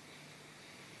ย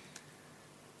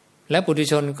และปุถุ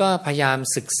ชนก็พยายาม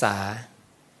ศึกษา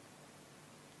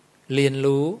เรียน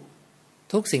รู้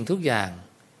ทุกสิ่งทุกอย่าง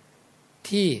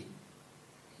ที่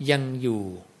ยังอยู่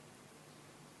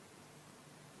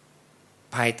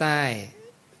ภายใต้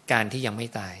การที่ยังไม่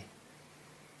ตาย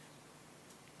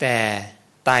แต่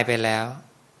ตายไปแล้ว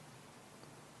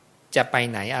จะไป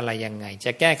ไหนอะไรยังไงจ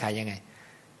ะแก้ไขยังไง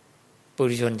ปุ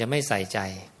ถุชนจะไม่ใส่ใจ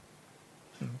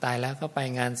ตายแล้วก็ไป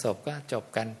งานศพก็จบ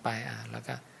กันไปแล้ว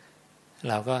ก็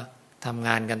เราก็ทำง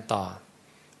านกันต่อ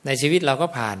ในชีวิตเราก็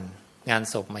ผ่านงาน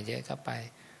ศพมาเยอะก็ไป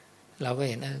เราก็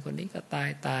เห็นคนนี้ก็ต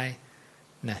าย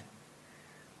นะ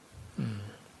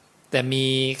แต่มี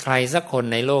ใครสักคน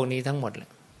ในโลกนี้ทั้งหมด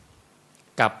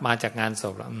กลับมาจากงานศ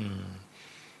พแล้ว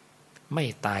ไม่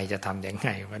ตายจะทำยังไง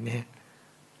วันนี้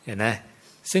เห็นไหม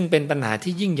ซึ่งเป็นปัญหา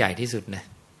ที่ยิ่งใหญ่ที่สุดนะ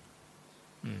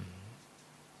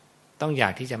ต้องอยา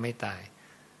กที่จะไม่ตาย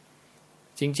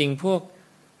จริงๆพวก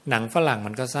หนังฝรั่ง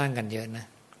มันก็สร้างกันเยอะนะ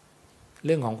เ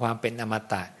รื่องของความเป็นอม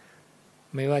ตะ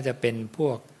ไม่ว่าจะเป็นพว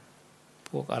ก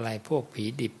อะไรพวกผี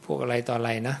ดิบพวกอะไรต่ออะไ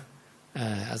รนะ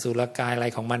อสุรกายอะไร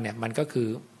ของมันเนี่ยมันก็คือ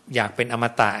อยากเป็นอม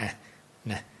ตะ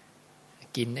นะ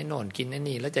กินไอ้โน่นกินไอ้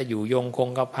นี่แล้วจะอยู่ยงคง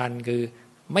กระพันคือ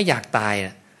ไม่อยากตายน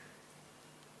ะ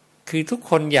คือทุก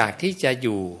คนอยากที่จะอ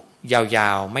ยู่ยา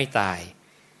วๆไม่ตาย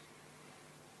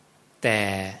แต่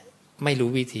ไม่รู้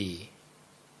วิธี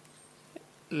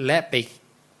และ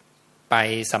ไป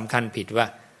สำคัญผิดว่า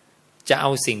จะเอ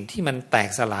าสิ่งที่มันแตก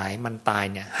สลายมันตาย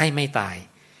เนี่ยให้ไม่ตาย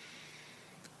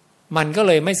มันก็เ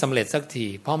ลยไม่สำเร็จสักที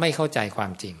เพราะไม่เข้าใจควา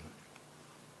มจริง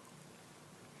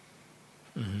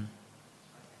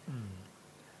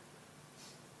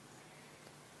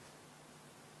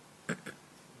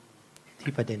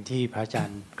ที่ประเด็นที่พระอาจาร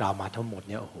ย์กล่าวมาทั้งหมด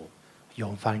เนี่ยโอ้โหโย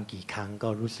มฟังกี่ครั้งก็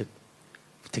รู้สึก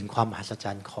ถึงความมหัศจ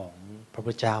รรย์ของพระพุ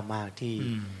ทธเจ้ามากที่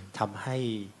ทำให้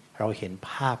เราเห็น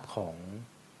ภาพของ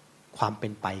ความเป็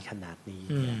นไปขนาดนี้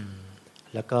เนี่ย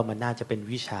แล้วก็มันน่าจะเป็น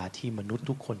วิชาที่มนุษย์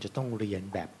ทุกคนจะต้องเรียน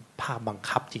แบบภาคบัง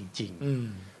คับจริง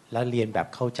ๆแล้วเรียนแบบ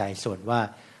เข้าใจส่วนว่า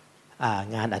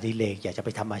งานอดิเรกอยากจะไป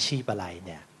ทำอาชีพอะไรเ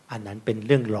นี่ยอันนั้นเป็นเ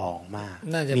รื่องรองมาก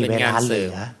น่าจะเป็นงานเสริ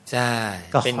มใช่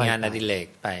เป็นงานอดิเรก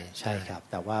ไปใช่ครับ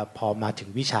แต่ว่าพอมาถึง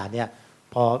วิชาเนี่ย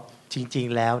พอจริง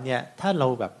ๆแล้วเนี่ยถ้าเรา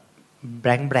แบบแบ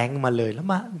งค์มาเลยแล้ว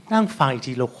มานั่งฟังอีก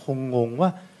ทีเราคงงงว่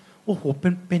าโอ้โห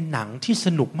เป็นหนังที่ส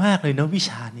นุกมากเลยนะวิ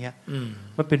ชาเนี้ย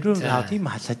มันเป็นเรื่องราวที่ม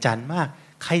หัศจรรย์มาก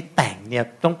ใครแต่งเนี่ย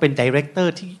ต้องเป็นไดเรคเตอ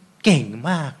ร์ที่เก่ง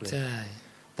มากเลย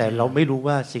แต่เราไม่รู้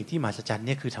ว่าสิ่งที่มหัศจรรย์เ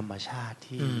นี่ยคือธรรมชาติ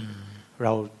ที่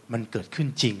มันเกิดขึ้น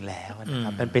จริงแล้วนะค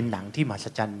รับมันเป็นหนังที่มหัศ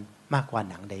จรรย์มากกว่า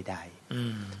หนังใด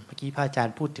ๆเมื่อกี้พระอาจาร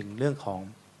ย์พูดถึงเรื่องของ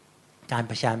การ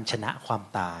พยายามชนะความ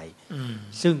ตาย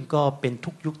ซึ่งก็เป็น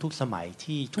ทุกยุคทุกสมัย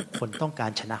ที่ทุกคนต้องกา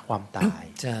รชนะความตาย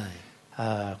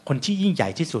คนที่ยิ่งใหญ่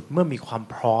ที่สุดเมื่อมีความ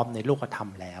พร้อมในโลกธรรม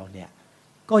แล้วเนี่ย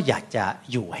ก็อยากจะ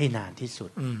อยู่ให้นานที่สุ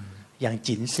ดอย่าง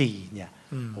จินซีเนี่ย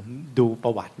ผมดูปร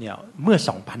ะวัติเนี่ยเมื่อ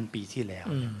 2,000 ปีที่แล้ว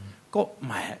ก็แห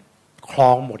มคร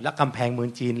องหมดแล้วกำแพงเมือ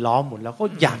งจีนล้อมหมดแล้วก็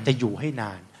อยากจะอยู่ให้น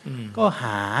านก็ห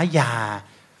ายา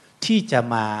ที่จะ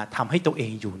มาทำให้ตัวเอ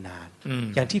งอยู่นาน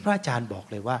อย่างที่พระอาจารย์บอก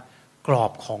เลยว่ากรอ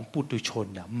บของปุถุชน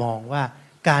น่ะมองว่า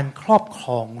การครอบคร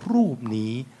องรูป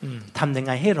นี้ทำยังไ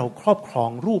งให้เราครอบครอง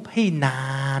รูปให้นา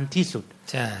นที่สุด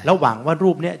แล้วหวังว่ารู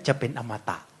ปนี้จะเป็นอม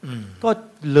ตะก็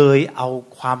เลยเอา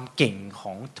ความเก่งข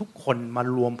องทุกคนมา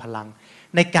รวมพลัง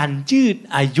ในการยืด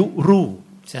อายุรูป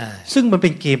ซึ่งมันเป็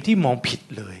นเกมที่มองผิด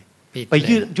เลยไป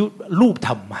ยืดอายุรูปท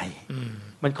ำไม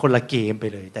มันคนละเกมไป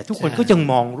เลยแต่ทุกคนก็ยัง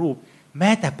มองรูปแม้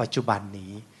แต่ปัจจุบัน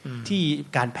นี้ที่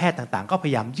การแพทย์ต่างๆก็พ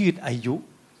ยายามยืดอายุ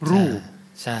รูป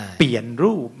เปลี่ยน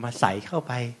รูปมาใส่เข้าไ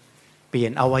ปเปลี่ย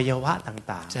นอวัยวะ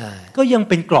ต่างๆก็ยัง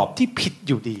เป็นกรอบที่ผิดอ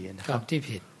ยู่ดีนะครับกรอบที่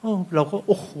ผิดเราก็โ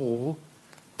อ้โห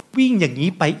วิ่งอย่างนี้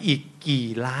ไปอีกกี่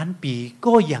ล้านปี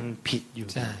ก็ยังผิดอยู่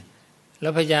แล้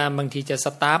วพยายามบางทีจะส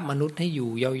ตาร์ฟมนุษย์ให้อยู่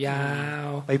ยาว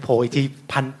ๆไปโผล่อีกที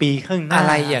1,000 ปีข้างหน้าอะ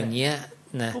ไรอย่างเงี้ย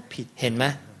นะเห็นไหม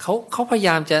เขาพยาย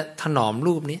ามจะถนอม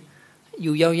รูปนี้อ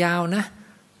ยู่ยาวๆนะ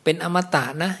เป็นอมตะ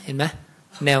นะเห็นไหม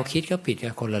แนวคิดก็ผิดกั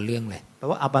นคนละเรื่องเลยแปล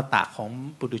ว่าอมตะของ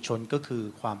ปุถุชนก็คือ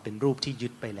ความเป็นรูปที่ยึ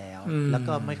ดไปแล้วแล้ว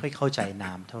ก็ไม่ค่อยเข้าใจน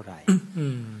ามเท่าไหร่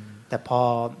แต่พอ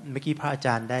เมื่อกี้พระอาจ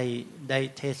ารย์ได้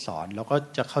เทศสอนเราก็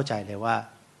จะเข้าใจเลยว่า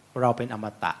เราเป็นอม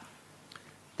ตะ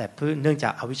แต่เนื่องจา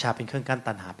กอวิชชาเป็นเครื่องกั้น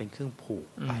ตัณหาเป็นเครื่องผูก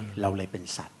ไปเราเลยเป็น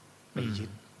สัตว์ไปยึด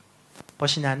เพรา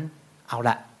ะฉะนั้นเอาล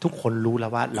ะทุกคนรู้แล้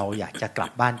วว่าเราอยากจะกลั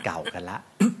บบ้านเก่ากันละ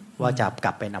ว่าจะก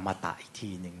ลับเป็นอมตะอีกที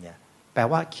หนึ่งเนี่ยแปล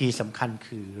ว่าคีย์สำคัญ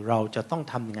คือเราจะต้อง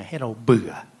ทำยังไงให้เราเบื่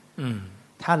อ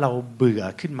ถ้าเราเบื่อ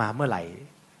ขึ้นมาเมื่อไหร่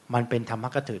มันเป็นธรรม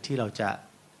กถึที่เรา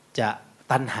จะ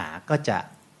ตัณหาก็จะ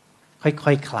ค่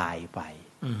อยๆ คลายไป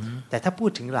แต่ถ้าพู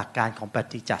ดถึงหลักการของป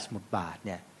ฏิจจสมุปบาทเ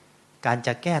นี่ยการจ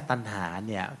ะแก้ตัณหา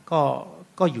เนี่ย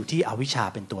ก็อยู่ที่อวิชชา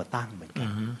เป็นตัวตั้งเหมือนกัน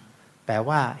แปล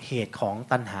ว่าเหตุของ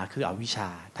ตัณหาคืออวิชชา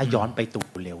ถ้าย้อนไปตู่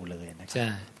เร็วเลยนะครับ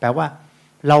แปลว่า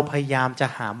เราพยายามจะ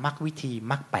หามรรควิธี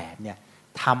มรรคแปดเนี่ย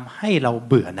ทำให้เรา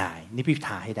เบื่อหน่ายนิพพิท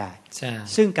าให้ได้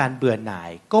ซึ่งการเบื่อหน่าย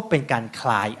ก็เป็นการค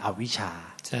ลายอวิชชา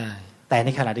แต่ใน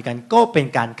ขณะเดียวกันก็เป็น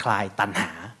การคลายตัณห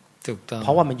าเพร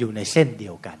าะว่ามันอยู่ในเส้นเดี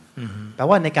ยวกันแปล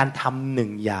ว่าในการทำหนึ่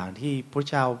งอย่างที่พระ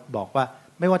เจ้าบอกว่า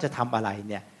ไม่ว่าจะทำอะไร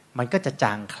เนี่ยมันก็จะจ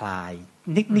างคลาย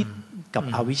นิดๆกับ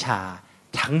อวิชชา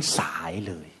ทั้งสาย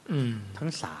เลยทั้ง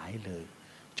สายเลย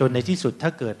จนในที่สุดถ้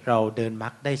าเกิดเราเดินมรร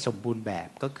คได้สมบูรณ์แบบ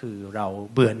ก็คือเรา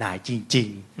เบื่อหน่ายจริง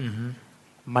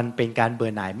ๆมันเป็นการเบื่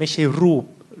อหน่ายไม่ใช่รูป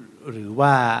หรือว่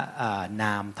าน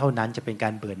ามเท่านั้นจะเป็นกา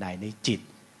รเบื่อหน่ายในจิต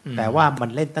แต่ว่ามัน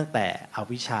เล่นตั้งแต่อ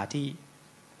วิชชาที่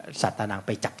สัตตานังไ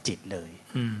ปจับจิตเลย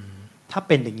ถ้าเ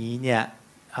ป็นอย่างนี้เนี่ย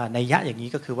นัยยะอย่างนี้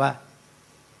ก็คือว่า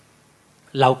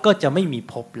เราก็จะไม่มี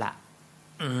ภพละ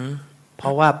เพร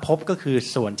าะว่าภพก็คือ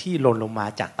ส่วนที่หล่นลงมา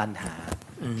จากตัณหา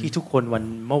ที่ทุกคน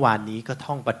เมื่อวานนี้ก็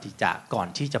ท่องปฏิจจ์ก่อน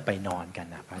ที่จะไปนอนกัน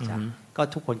นะพระอาจารย์ก็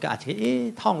ทุกคนก็อาจจะ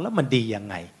ท่องแล้วมันดียัง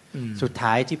ไงสุดท้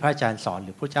ายที่พระอาจารย์สอนห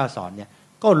รือพระเจ้าสอนเนี่ย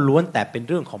ก็ล้วนแต่เป็น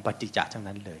เรื่องของปฏิจจ์ทั้ง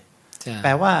นั้นเลยแป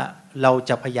ลว่าเรา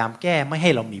จะพยายามแก้ไม่ให้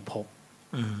เรามีภพ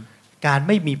การไ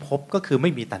ม่มีภพก็คือไ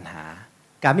ม่มีตัณหา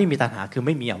การไม่มีตัณหาคือไ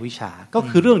ม่มีอวิชชาก็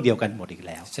คือเรื่องเดียวกันหมดอีกแ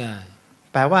ล้ว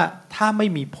แปลว่าถ้าไม่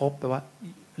มีภพแปลว่า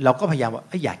เราก็พยายามว่า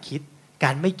อย่าคิดก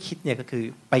ารไม่คิดเนี่ยก็คือ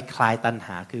ไปคลายตัณห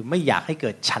าคือไม่อยากให้เกิ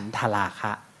ดฉันทราค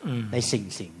ะใน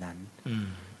สิ่งนั้น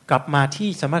กลับมาที่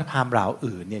สมถะพราหมณ์เหล่า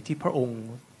อื่นเนี่ยที่พระองค์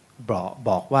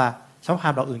บอกว่าสมถะพรา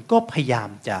หมณ์เหล่าอื่นก็พยายาม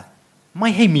จะไม่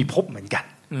ให้มีภพเหมือนกัน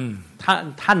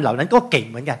ท่านเหล่านั้นก็เก่ง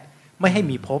เหมือนกันไม่ให้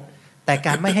มีภพแต่ก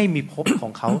ารไม่ให้มีภพขอ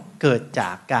งเขาเกิดจ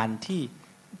ากการที่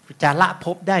จะละภ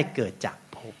พได้เกิดจาก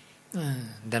ภพ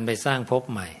ดันไปสร้างภพ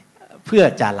ใหม่เพื่อ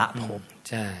จะละภพ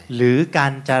หรือกา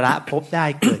รจะละภพได้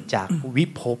เกิดจากวิ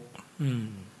ภพ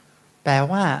แปล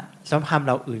ว่าสมภารเ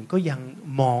ราอื่นก็ยัง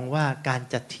มองว่าการ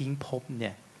จะทิ้งภพเ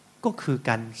นี่ยก็คือ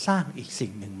การสร้างอีกสิ่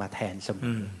งหนึ่งมาแทนเสม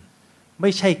อไ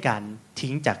ม่ใช่การ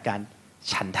ทิ้งจากการ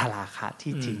ฉันทราคะ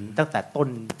ที่ทิ้งตั้งแต่ต้น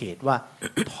เกตว่า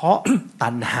เพราะตั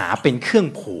ณหาเป็นเครื่อง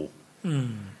ผูก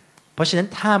เพราะฉะนั้น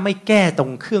ถ้าไม่แก้ตร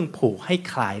งเครื่องผูกให้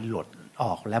คลายหลุดอ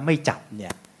อกและไม่จับเนี่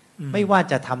ยไม่ว่า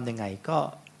จะทำยังไง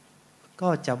ก็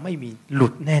จะไม่มีหลุ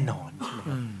ดแน่นอน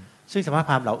ซึ่งสมภ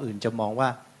ารเราอื่นจะมองว่า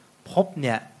ภพเ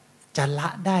นี่ยจะละ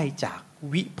ได้จาก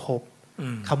วิภพ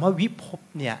คำว่าวิภพ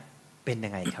เนี่ยเป็นยั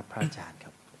งไงครับพระอาจารย์ค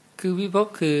รับคือวิภพ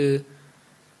คือ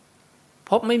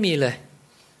ภพไม่มีเลย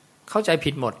เข้าใจผิ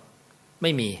ดหมดไ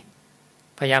ม่มี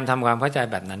พยายามทำความเข้าใจ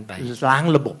แบบนั้นไปล้าง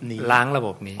ระบบนี้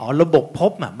ระบบภ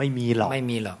พไม่มีหรอ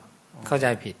กเข้าใจ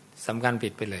ผิดสำคัญผิ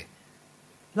ดไปเลย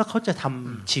แล้วเขาจะท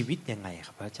ำชีวิตยังไงค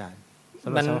รับพระอาจารย์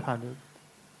มัน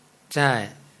ใช่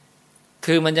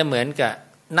คือมันจะเหมือนกับ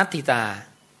นัตถิตา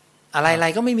อะไร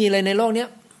ๆก็ไม่มีเลยในโลกนี้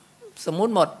สมมุ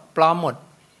ติหมดปลอมหมด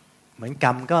เหมือนกร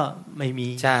รมก็ไม่มี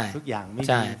ทุกอย่างไม่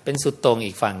มีเป็นสุดโต่ง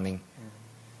อีกฝั่งหนึ่ง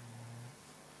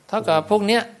เท่ากับพว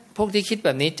กที่คิดแบ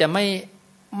บนี้จะไ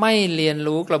ม่เรียน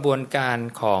รู้กระบวนการ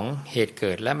ของเหตุเ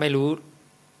กิดและไม่รู้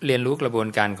เรียนรู้กระบวน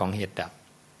การของเหตุดับ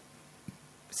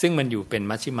ซึ่งมันอยู่เป็น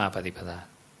มัชฌิมาปฏิปทา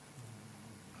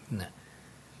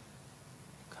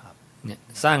เนี่ย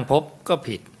สร้างภพก็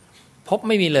ผิดภพไ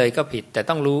ม่มีเลยก็ผิดแต่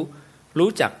ต้องรู้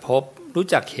จักภพรู้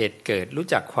จักเหตุเกิดรู้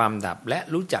จักความดับและ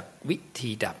รู้จักวิธี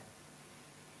ดับ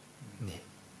นี่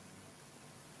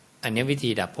อันนี้วิธี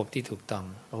ดับภพที่ถูกต้อง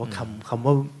เพราะว่าคำ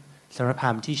ว่าสมณพรา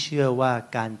หมณ์ที่เชื่อว่า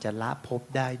การจะละภพ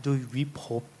ได้ด้วยวิภ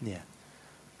พเนี่ย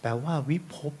แปลว่าวิ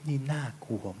ภพนี่น่าก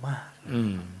ลัวมาก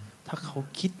ถ้าเขา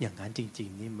คิดอย่างนั้นจริง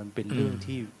ๆนี่มันเป็นเรื่อง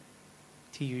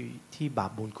ที่บา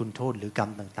ปบุญคุณโทษหรือกรร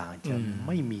มต่างๆจะไ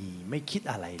ม่คิด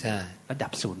อะไรเลยระดั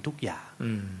บศูนย์ทุกอย่าง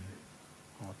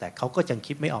แต่เขาก็ยัง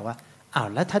คิดไม่ออกว่าอ้าว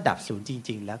แล้วถ้าดับศูนย์จ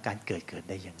ริงๆแล้วการเกิด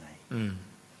ได้ยังไง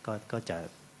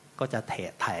ก็จะ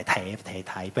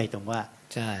ถ่ายไปตรงว่า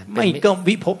ไม่ก็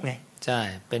วิภพไงใช่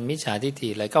เป็นมิจฉาทิฏฐิ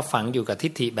เลยก็ฝังอยู่กับทิ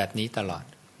ฏฐิแบบนี้ตลอด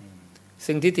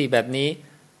ซึ่งทิฏฐิแบบนี้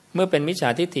เมื่อเป็นมิจฉา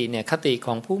ทิฏฐิเนี่ยคติข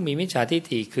องผู้มีมิจฉาทิฏ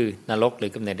ฐิคือนรกหรื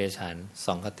อกำเนิดเดรัจฉาน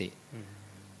2คติ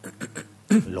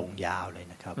ลงยาวเลย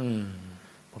นะ ครับ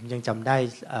ผมยังจำได้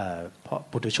เพราะ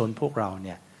ปุถุชนพวกเราเ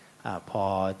นี่ยพอ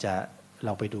จะเร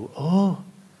าไปดู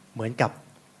เหมือนกับ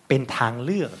เป็นทางเ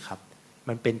ลือกครับ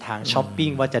มันเป็นทางช้อปปิ้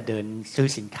งว่าจะเดินซื้อ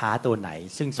สินค้าตัวไหน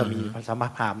ซึ่งจะมีพระสัมมา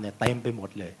พราหมณ์เนี่ยเต็มไปหมด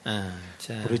เลย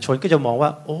ปุถุชนก็จะมองว่า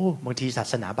บางทีศา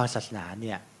สนาบางศาสนาเ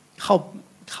นี่ยเ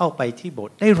ข้าไปที่โบส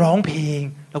ถ์ได้ร้องเพลง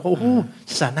แล้วก็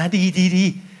ศาสนาดี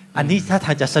อันนี้ถ้าท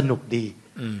างจะสนุกดี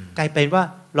กลายเป็นว่า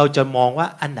เราจะมองว่า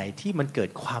อันไหนที่มันเกิด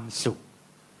ความสุข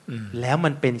แล้วมั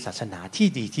นเป็นศาสนาที่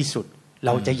ดีที่สุดเร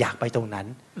าจะอยากไปตรงนั้น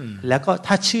แล้วก็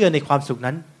ถ้าเชื่อในความสุข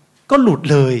นั้นก็หลุด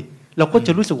เลยเราก็จ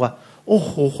ะรู้สึกว่าโอ้โ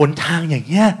หหนทางอย่าง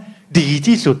เงี้ยดี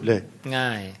ที่สุดเลยง่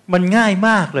ายมันง่ายม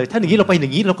ากเลยถ้าอย่างนี้เราไปอย่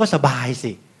างนี้เราก็สบาย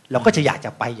สิเราก็จะอยากจ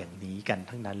ะไปอย่างนี้กัน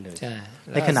ทั้งนั้นเลย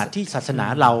ในขณะที่ศาสนา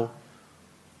เรา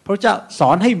พระเจ้าสอ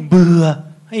นให้เบื่อ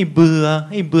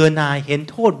หน่ายเห็น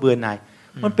โทษเบื่อหน่าย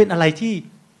มันเป็นอะไรที่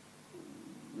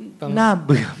น่าเ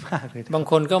บื่อมากเลยบาง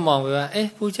คนก็มองไปว่า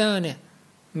ผู้เจ้าเนี่ย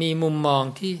มีมุมมอง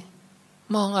ที่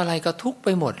มองอะไรก็ทุกข์ไป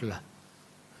หมดเหรอ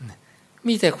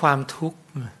มีแต่ความทุกข์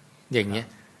อย่างเงี้ย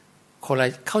คนละ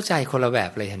เข้าใจคนละแบ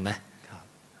บเลยเห็นไหม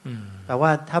แต่ว่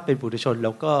าถ้าเป็นปุถุชนเร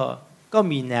าก็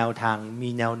มีแนวทางมี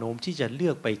แนวโน้มที่จะเลื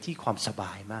อกไปที่ความสบ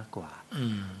ายมากกว่า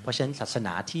เพราะฉะนั้นศาสน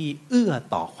าที่เอื้อ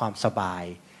ต่อความสบาย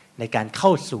ในการเข้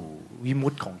าสู่วิมุ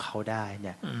ตติของเขาได้เ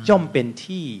นี่ยย่อมเป็น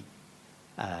ที่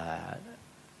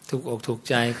ถูกอกถูก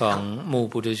ใจของหมู่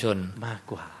ปุถุชนมาก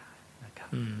กว่านะครับ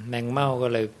แมงเม่าก็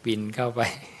เลยบินเข้าไป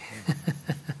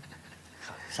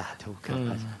สาธุครับ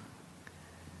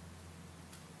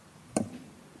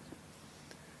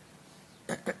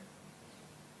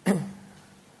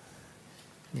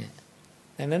เนี่ย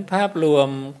ดังนั้นภาพรวม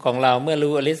ของเราเมื่อ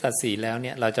รู้อริยสัจสี่แล้วเ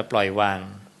นี่ยเราจะปล่อยวาง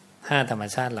5ธรรม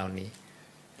ชาติเหล่านี้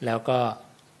แล้วก็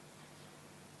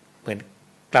เหมือน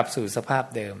กลับสู่สภาพ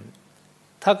เดิม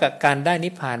เท่ากับการได้นิ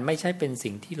พพานไม่ใช่เป็น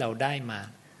สิ่งที่เราได้มา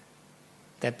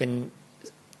แต่เป็น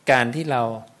การที่เรา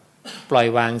ปล่อย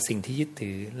วางสิ่งที่ยึด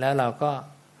ถือแล้วเราก็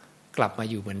กลับมา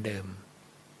อยู่เหมือนเดิม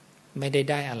ไม่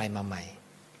ได้อะไรมาใหม่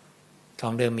ขอ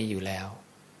งเดิมมีอยู่แล้ว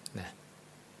นะ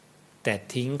แต่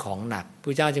ทิ้งของหนักพร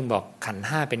ะเจ้าจึงบอกขันธ์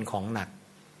ห้าเป็นของหนัก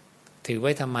ถือไ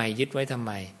ว้ทำไมยึดไว้ทำไ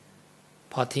ม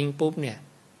พอทิ้งปุ๊บเนี่ย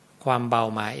ความเบา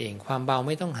มาเองความเบาไ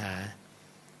ม่ต้องหา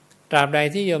ตราบใด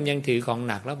ที่โยมยังถือของ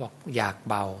หนักแล้วบอกอยาก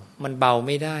เบามันเบาไ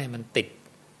ม่ได้มันติด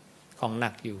ของหนั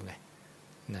กอยู่ไง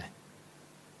นะ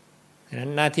ดังนั้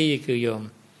นหน้าที่คือโยม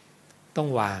ต้อง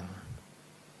วาง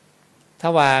ถ้า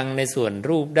วางในส่วน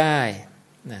รูปได้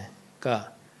นะก็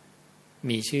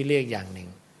มีชื่อเรียกอย่างหนึ่ง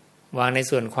วางใน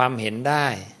ส่วนความเห็นได้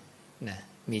นะ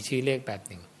มีชื่อเรียกแบบ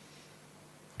หนึ่ง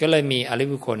ก็เลยมีอริย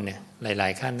บุคคลเนี่ยหลา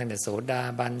ยๆขั้นตั้งแต่โสดา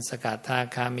บันสกทา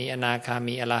คามีอนาคา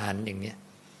มีอรหันต์อย่างเนี้ย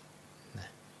นะ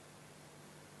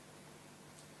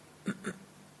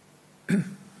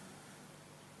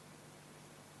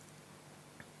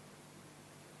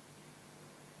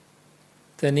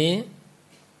ทีนี้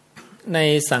ใน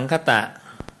สังคตะ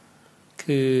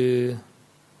คือ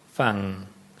ฝั่ง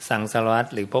สังสารวัฏ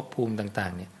หรือภพภูมิต่า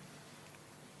งๆเนี่ย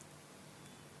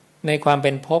ในความเ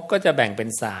ป็นภพก็จะแบ่งเป็น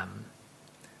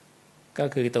3ก็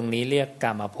คือตรงนี้เรียกก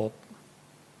ามภพ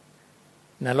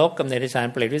นรกกับเดรัจฉาน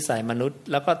เปรตวิสัยมนุษย์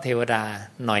แล้วก็เทวดา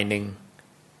หน่อยหนึ่ง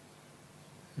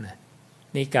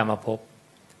นี่กามภพ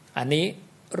อันนี้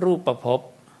รูปภพ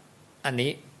อัน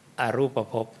นี้อรูป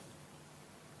ภพ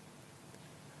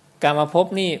กามภพ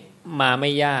นี่มาไ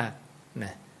ม่ยากน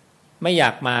ะไม่อยา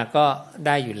กมาก็ไ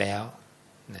ด้อยู่แล้ว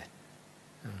นะ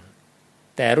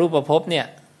แต่รูปภพเนี่ย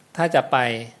ถ้าจะไป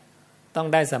ต้อง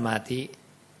ได้สมาธิ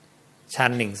ชั้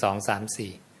น1 2 3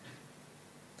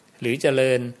 4หรือเจ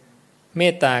ริญเม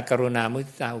ตตากรุณามุ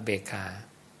ทิตาอุเบกขา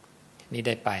นี่ไ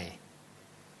ด้ไป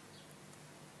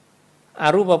อ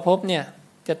รูปภพเนี่ย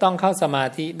จะต้องเข้าสมา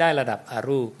ธิได้ระดับอ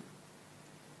รูป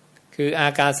คืออา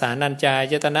กาสานัญจา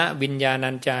ยตนะวิญญา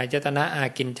ณัญจายตนะอา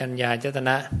กินจัญญายตน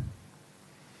ะ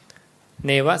เ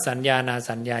นวสัญญานา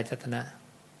สัญญายตนะ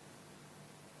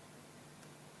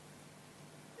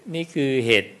นี่คือเ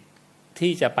หตุ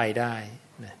ที่จะไปได้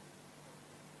นะ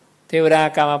เทวดา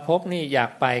กามภพนี่อยาก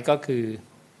ไปก็คือ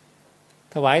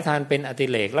ถวายทานเป็นอติ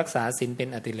เรกรักษาศีลเป็น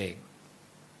อติเรก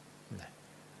นะ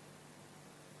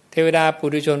เทวดาปุ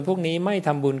ถุชนพวกนี้ไม่ท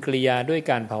ำบุญกิริยาด้วย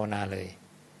การภาวนาเลย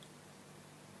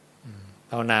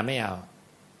ภาวนาไม่เอา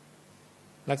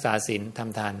รักษาศีลท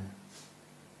ำทาน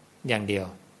อย่างเดียว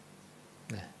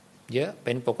นะเยอะเ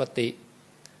ป็นปกติ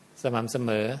สม่ำเสม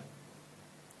อ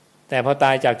แต่พอต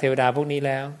ายจากเทวดาพวกนี้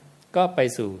แล้วก็ไป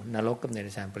สู่นรกกับเด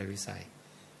รัจฉานเปรตวิสัย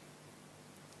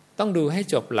ต้องดูให้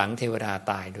จบหลังเทวดา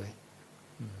ตายด้วย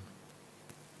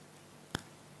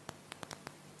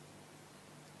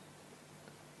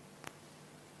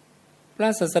พระ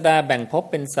ศาสดาแบ่งภพ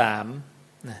เป็น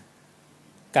3นะ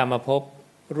กามภพ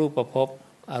รูปภพ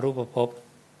อรูปภพ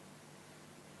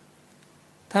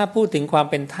ถ้าพูดถึงความ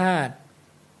เป็นธาตุ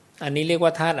อันนี้เรียกว่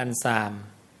าธาตุอันซาม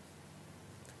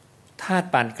ธาตุ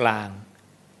ปานกลาง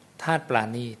ธาตุปรา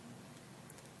ณีต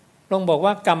ลงบอก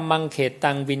ว่ากัมมังเขต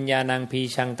ตังวิญญาณังพี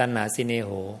ชังตัณหาสิเนโ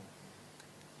ห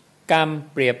กรรม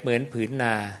เปรียบเหมือนผืนน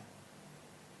า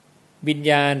วิญ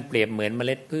ญาณเปรียบเหมือนเม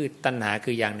ล็ดพืชตัณหา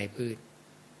คือยางในพืช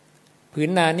ผืน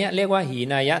นาเนี่ยเรียกว่าหี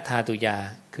นายะธาตุยา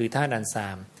คือธาตุอันซา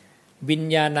มวิญ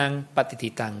ญาณังปฏิทิ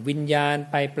ตังวิญญาณ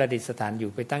ไปประดิษฐานอ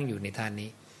ยู่ไปตั้งอยู่ในธาตุนี้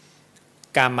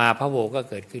กามาภโวก็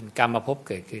เกิดขึ้นกามภพ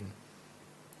เกิดขึ้น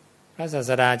พระศา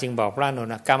สดาจึงบอกพระอานน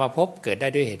ท์กามภพเกิดได้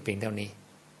ด้วยเหตุเพียงเท่านี้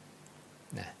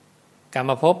นะกา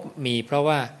มภพมีเพราะ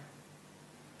ว่า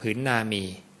ผืนนามี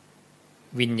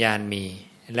วิญญาณมี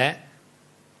และ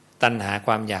ตัณหาค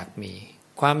วามอยากมี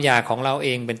ความอยากของเราเอ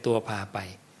งเป็นตัวพาไป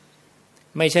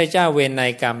ไม่ใช่เจ้าเวรนา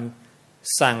ยกรรม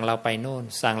สั่งเราไปโน่น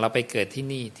สั่งเราไปเกิดที่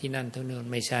นี่ที่นั่นที่โน่น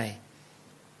ไม่ใช่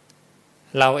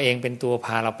เราเองเป็นตัวพ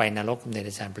าเราไปนรกในเด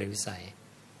รัจฉานเปรตวิสัย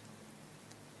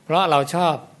เพราะเราชอ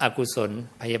บอกุศล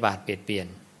พยาบาทเบียดเบียน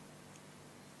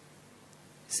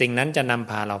สิ่งนั้นจะนำ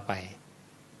พาเราไป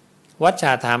วัชช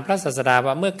าถามพระศาสดา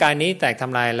ว่าเมื่อกายนี้แตกท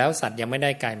ำลายแล้วสัตว์ยังไม่ไ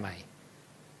ด้กายใหม่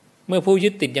เมื่อผู้ยึ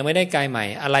ดติดยังไม่ได้กายใหม่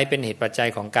อะไรเป็นเหตุปัจจัย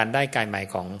ของการได้กายใหม่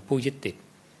ของผู้ยึดติด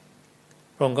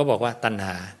พระองค์ก็บอกว่าตัณห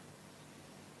า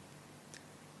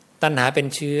เป็น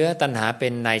เชื้อตัณหาเป็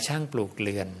นนายช่างปลูกเ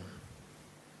รือน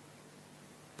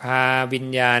พาวิญ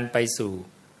ญาณไปสู่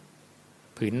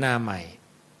ผืนนาใหม่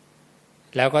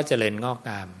แล้วก็เจริญงอก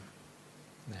งาม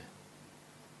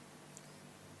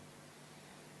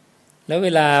แล้วเว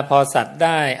ลาพอสัตว์ไ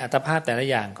ด้อัตภาพแต่ละ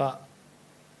อย่างก็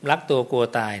รักตัวกลัว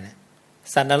ตายนะ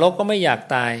สัตว์นรกก็ไม่อยาก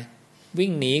ตายวิ่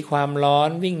งหนีความร้อน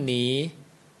วิ่งหนี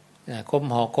คม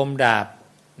หอกคมดาบ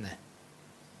นะ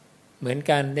เหมือน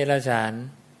กันเดรัจฉาน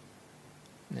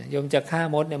โยมจะฆ่า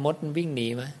มดเนี่ยมดมันวิ่งหนี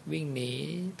ไหมวิ่งหนี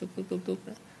ตุ๊ก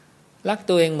รัก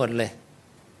ตัวเองหมดเลย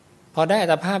พอได้อั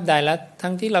ตภาพได้แล้ว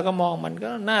ทั้งที่เราก็มองมันก็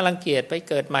น่ารังเกียจไป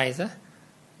เกิดใหม่ซะ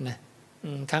นะ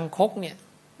คางคกเนี่ย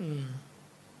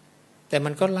แต่มั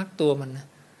นก็รักตัวมันนะ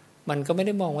มันก็ไม่ไ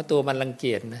ด้มองว่าตัวมันรังเ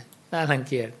กียจนะน่ารัง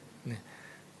เกียจนะ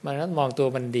มันก็มองตัว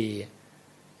มันดี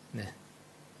นะ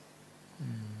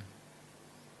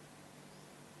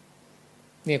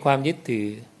เนี่ยความยึดถือ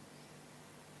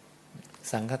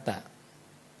สังคตะ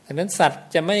ดังนั้นสัตว์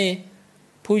จะไม่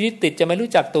ผู้ยึดติดจะไม่รู้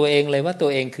จักตัวเองเลยว่าตัว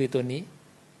เองคือตัวนี้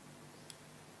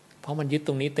เพราะมันยึดต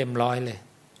รงนี้เต็มร้อยเลย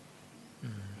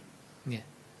เนี่ย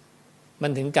มั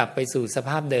นถึงกลับไปสู่สภ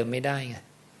าพเดิมไม่ได้ไง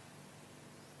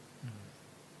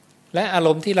และอาร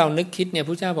มณ์ที่เรานึกคิดเนี่ยพ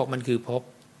ระเจ้าบอกมันคือภพ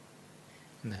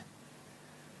นะ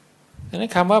ดังนั้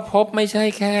นคำว่าภพไม่ใช่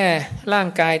แค่ร่าง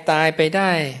กายตายไปไ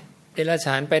ด้เดรัจฉ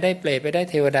านไปได้เปรตไปได้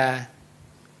เทวดา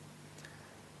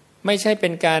ไม่ใช่เป็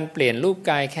นการเปลี่ยนรูป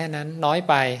กายแค่นั้นน้อย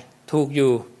ไปถูกอ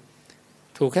ยู่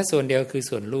ถูกแค่ส่วนเดียวคือ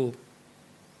ส่วนรูป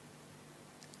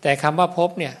แต่คำว่าภพ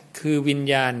เนี่ยคือวิญ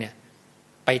ญาณเนี่ย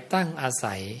ไปตั้งอา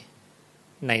ศัย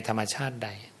ในธรรมชาติใด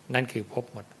นั่นคือภพ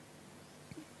หมด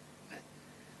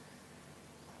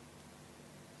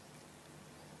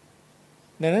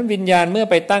ดังนั้นวิญญาณเมื่อ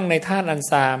ไปตั้งในธาตุอัน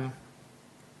ซาม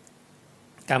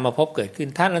กรรมภพเกิดขึ้น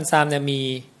ธาตุอันซามเนี่ยมี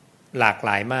หลากหล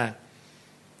ายมาก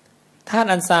ธาตุ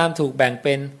อันซามถูกแบ่งเ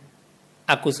ป็น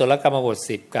อกุศลกรรมบท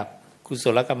10กับกุศ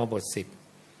ลกรรมบท10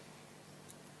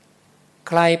ใ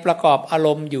ครประกอบอาร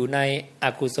มณ์อยู่ในอ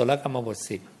กุศลกรรมบท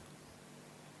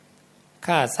10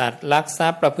ฆ่าสัตว์ลักทรั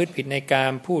พย์ประพฤติผิดในกา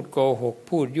มพูดโกหก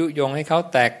พูดยุยงให้เขา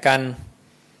แตกกัน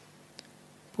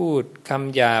พูดค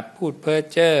ำหยาบพูดเพ้อ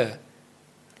เจ้อ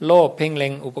โลภเพ่งเล็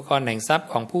งอุปกรณ์แห่งทรัพย์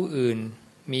ของผู้อื่น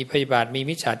มีพยาบาทมี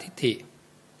มิจฉาทิฏฐิ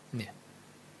เนี่ย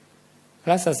พ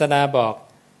ระศาสดาบอก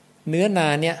เนื้อนา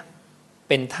เนี่ยเ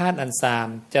ป็นธาตุอันซาม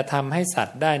จะทำให้สัต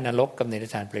ว์ได้นรกกับเดรั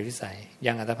จฉานเปรตวิสัย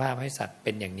ยังอัตภาพให้สัตว์เ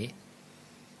ป็นอย่างนี้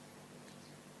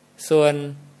ส่วน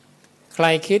ใคร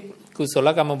คิดกุศล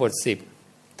กรรมบท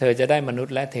10เธอจะได้มนุษ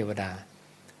ย์และเทวดา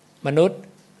มนุษย์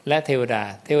และเทวดา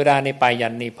เทวดาในปายั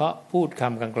นนี่เพราะพูดค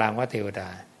ำกลางๆว่าเทวดา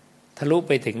ทะลุไ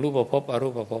ปถึงรูปภพอรู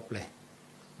ปภพเลย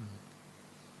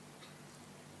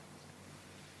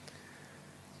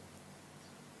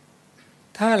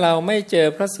ถ้าเราไม่เจอ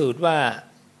พระสูตรว่า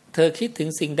เธอคิดถึง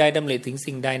สิ่งใดดำริถึง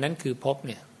สิ่งใดนั้นคือภพเ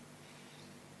นี่ย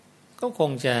ก็ค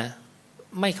งจะ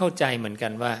ไม่เข้าใจเหมือนกั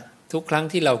นว่าทุกครั้ง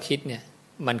ที่เราคิดเนี่ย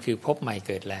มันคือภพใหม่เ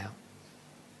กิดแล้ว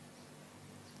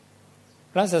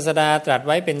พระศาสดาตรัสไ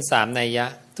ว้เป็น3นัยยะ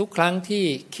ทุกครั้งที่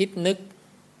คิดนึก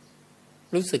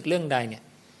รู้สึกเรื่องใดเนี่ย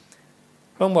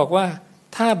พระองค์บอกว่า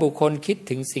ถ้าบุคคลคิด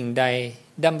ถึงสิ่งใด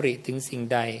ดำริถึงสิ่ง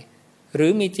ใดหรื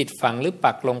อมีจิตฝังหรือ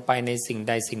ปักลงไปในสิ่งใ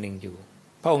ดสิ่งหนึ่งอยู่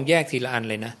พระองค์แยกทีละอัน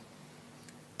เลยนะ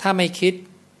ถ้าไม่คิด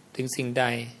ถ ถึงสิ่งใด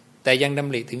แต่ยังด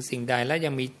ำริถึงสิ่งใดและยั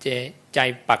งมีใจ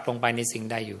ปักลงไปในสิ่ง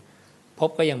ใดอยู่ภพ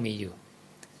ก็ยังมีอยู่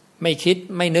ไม่คิด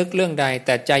ไม่นึกเรื่องใดแ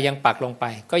ต่ใจยังปักลงไป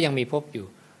ก็ยังมีภพอยู่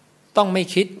ต้องไม่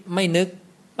คิดไม่นึก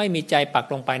ไม่มีใจปัก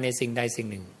ลงไปในสิ่งใดสิ่ง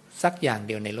หนึ่งสักอย่างเ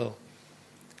ดียวในโลก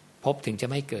ภพถึงจะ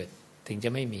ไม่เกิดถึงจะ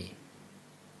ไม่มี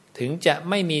ถึงจะ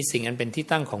ไม่มีสิ่งอันเป็นที่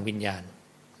ตั้งของวิญญาณ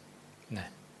นะ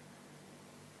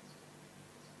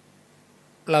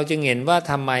เราจึงเห็นว่า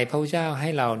ทำไมพระพุทธเจ้าให้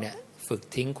เราเนี่ยฝึก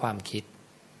ทิ้งความคิด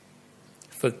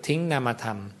ฝึกทิ้งนามธร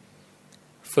รม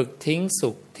ฝึกทิ้งสุ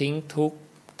ขทิ้งทุกข์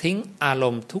ทิ้งอาร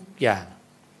มณ์ทุกอย่าง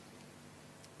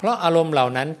เพราะอารมณ์เหล่า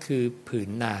นั้นคือผืน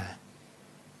นา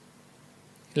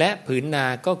และผืนนา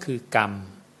ก็คือกรรม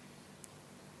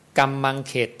กรรมมัง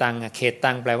เขตตังเขต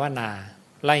ตังแปลว่านา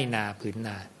ไล่นาผืนน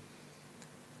า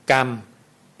กรรม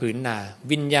ผืนนา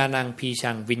วิญญาณังพี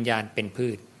ชังวิญญาณเป็นพื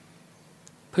ช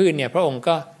เนี่ยพระองค์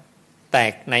ก็แต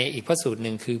กในอีกพระสูตรห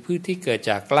นึ่งคือพืชที่เกิด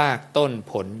จากรากต้น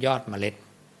ผลยอดเมล็ด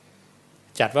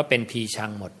จัดว่าเป็นพีชั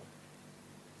งหมด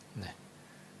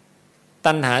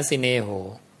ตัณหาสิเนโห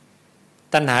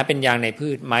ตัณหาเป็นอย่างในพื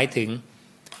ชหมายถึง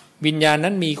วิญญาณ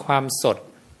นั้นมีความสด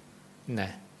น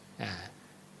ะ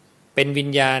เป็นวิญ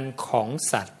ญาณของ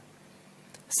สัต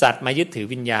ว์มายึดถือ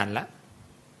วิญญาณละ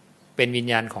เป็นวิญ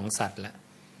ญาณของสัตว์ละ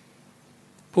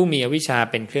ผู้มีอวิชชา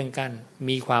เป็นเครื่องกั้น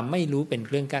มีความไม่รู้เป็นเ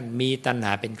ครื่องกั้นมีตัณห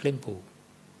าเป็นเครื่องผูก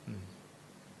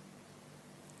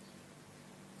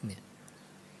เนี่ย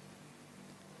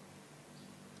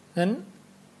นั้น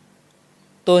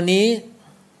ตัวนี้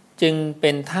จึงเ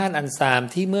ป็นธาตุอันทราม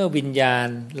ที่เมื่อวิญญาณ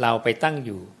เราไปตั้งอ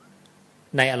ยู่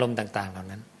ในอารมณ์ต่างๆเหล่า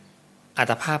นั้นอั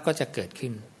ตภาพก็จะเกิดขึ้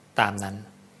นตามนั้น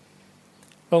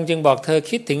พระองค์จึงบอกเธอ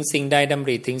คิดถึงสิ่งใดดำ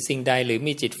ริถึงสิ่งใดหรือ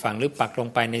มีจิตฝังหรือปักลง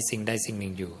ไปในสิ่งใดสิ่งห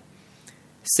นึ่งอยู่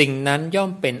สิ่งนั้นย่อ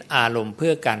มเป็นอารมณ์เพื่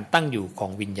อการตั้งอยู่ขอ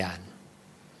งวิญญาณ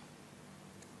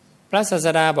พระศาส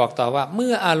ดาบอกต่อว่าเ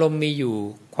มื่ออารมณ์มีอยู่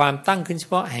ความตั้งขึ้นเฉ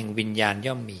พาะแห่งวิญญาณ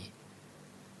ย่อมมี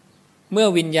เมื่อ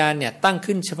วิญญาณเนี่ยตั้ง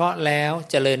ขึ้นเฉพาะแล้ว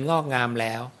เจริญงอกงามแ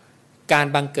ล้วการ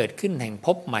บังเกิดขึ้นแห่งภ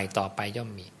พใหม่ต่อไปย่อม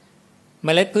มีเม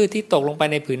ล็ดพืชที่ตกลงไป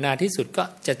ในผืนนาที่สุดก็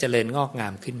จะเจริญงอกงา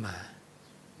มขึ้นมา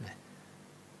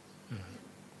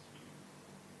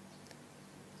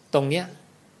ตรงเนี้ย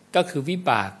ก็คือวิ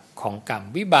บากของกรรม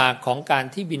วิบากของการ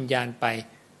ที่วิญญาณไป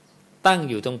ตั้ง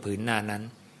อยู่ตรงผืนนานั้น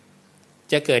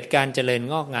จะเกิดการเจริญ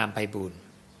งอกงามไพบูรย์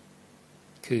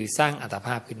คือสร้างอัตภ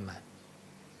าพขึ้นมา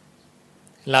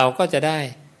เราก็จะได้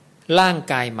ร่าง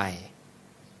กายใหม่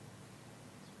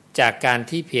จากการ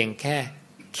ที่เพียงแค่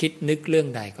คิดนึกเรื่อง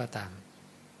ใดก็ตาม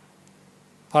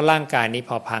เพราะร่างกายนี้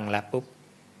พอพังแล้วปุ๊บ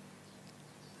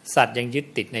สัตว์ยังยึด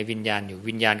ติดในวิญญาณอยู่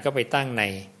วิญญาณก็ไปตั้งใน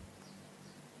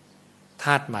ธ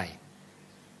าตุใหม่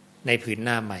ในผืนห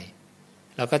น้าใหม่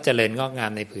แล้วก็เจริญงอกงา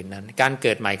มในผืนนั้นการเ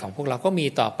กิดใหม่ของพวกเราก็มี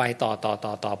ต่อไป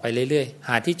ต่อไปเรื่อยๆห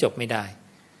าที่จบไม่ได้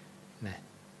นะ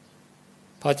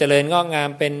พอเจริญงอกงาม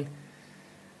เป็น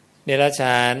เดรัจฉ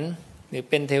านหรือ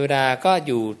เป็นเทวดาก็อ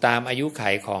ยู่ตามอายุขั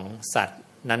ยของสัตว์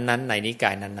นั้นๆในนิก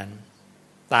ายนั้น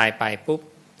ๆตายไปปุ๊บ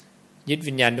ยึด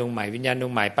วิญญาณดวงใหม่วิญญาณดว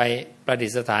งใหม่ไปประดิ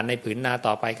ษฐานในผืนนา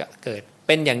ต่อไปก็เกิดเ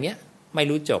ป็นอย่างเนี้ยไม่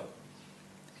รู้จบ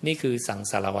นี่คือสัง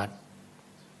สารวัฏ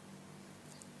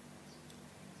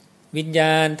วิญญ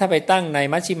าณถ้าไปตั้งใน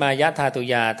มัชฌิมายธาตุ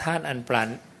ยาธาตุอัน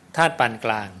ธาตุปานก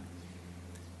ลาง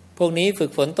พวกนี้ฝึ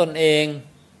กฝนตนเอง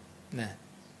นะ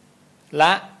ล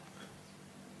ะ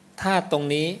ธาตุตรง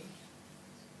นี้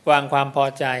วางความพอ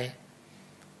ใจ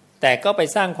แต่ก็ไป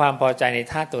สร้างความพอใจใน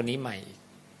ธาตุตัวนี้ใหม่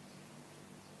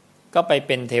ก็ไปเ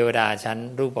ป็นเทวดาชั้น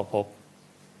รูปภพ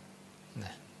น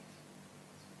ะ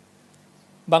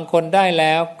บางคนได้แ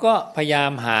ล้วก็พยายา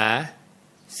มหา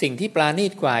สิ่งที่ปราณี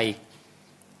ตกว่าอีก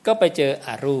ก็ไปเจออ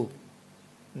รูป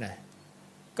นะ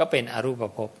ก็เป็นอรูป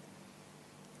ภพ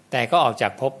แต่ก็ออกจา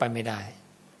กภพไปไม่ได้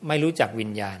ไม่รู้จักวิ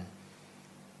ญญาณ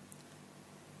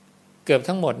เกือบ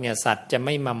ทั้งหมดเนี่ยสัตว์จะไ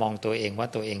ม่มามองตัวเองว่า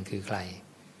ตัวเองคือใคร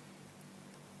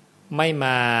ไม่ม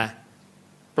า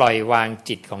ปล่อยวาง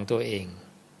จิตของตัวเอง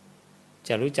จ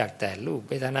ะรู้จักแต่รูป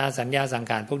เวทนาสัญญาสัง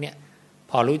ขารพวกเนี้ย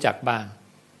พอรู้จักบ้าง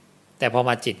แต่พอม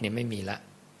าจิตเนี่ยไม่มีละ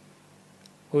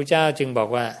พระเจ้าจึงบอก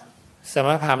ว่าสม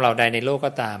ณพราหมณ์เหล่าใดในโลก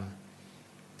ก็ตาม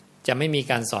จะไม่มี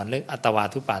การสอนเรื่องอัตวา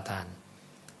ทุปาทาน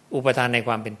อุปทานในค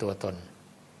วามเป็นตัวตน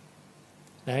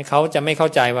นะเขาจะไม่เข้า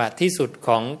ใจว่าที่สุดข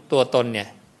องตัวตนเนี่ย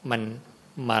มัน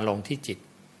มาลงที่จิต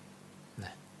น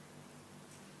ะ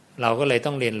เราก็เลยต้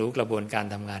องเรียนรู้กระบวนการ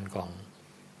ทำงานของ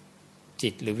จิ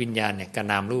ตหรือวิญญาณเนี่ยกับ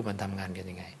นามรูปมันทำงานกัน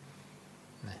ยังไง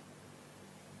นะ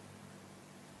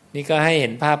นี่ก็ให้เห็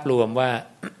นภาพรวมว่า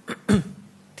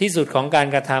ที่สุดของการ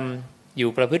กระทำอยู่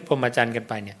ประพฤติพรหมจรรย์กัน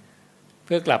ไปเนี่ยเ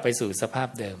พื่อกลับไปสู่สภาพ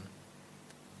เดิม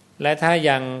และถ้า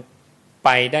ยังไป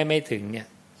ได้ไม่ถึงเนี่ย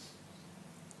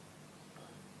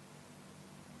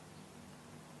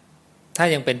ถ้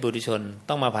ายังเป็นปุถุชน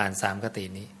ต้องมาผ่านสามคติ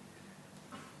นี้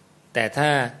แต่ถ้า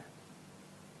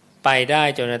ไปได้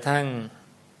จนกระทั่ง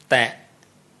แตะ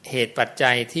เหตุปัจ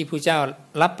จัยที่พระเจ้า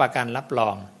รับประกันรับร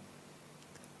อง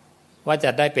ว่าจ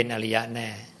ะได้เป็นอริยะแน่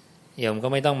โยมก็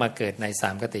ไม่ต้องมาเกิดในสา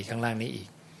มคติข้างล่างนี้อีก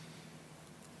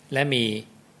และมี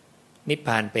นิพพ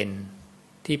านเป็น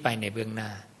ที่ไปในเบื้องหน้า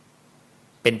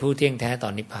เป็นผู้เที่ยงแท้ต่อ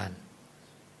นิพพาน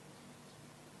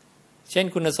เช่น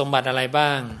คุณสมบัติอะไรบ้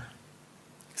าง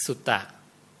สุตตะ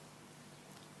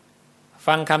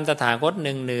ฟังคำตถาคตเ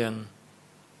นือง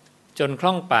ๆจนค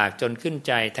ล่องปากจนขึ้นใ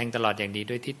จแทงตลอดอย่างดี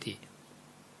ด้วยทิฏฐิ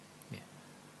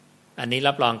อันนี้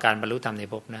รับรองการบรรลุธรรมใน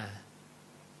ภพหน้า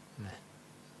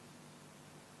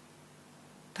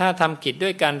ถ้าทำกิจด้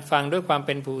วยการฟังด้วยความเ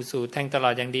ป็นผู้สูตรแทงตลอ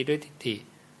ดอย่างดีด้วยทิฏฐิ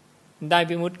ได้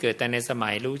วิมุตติเกิดแต่ในสมั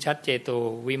ยรู้ชัดเจโต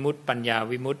วิมุตติปัญญา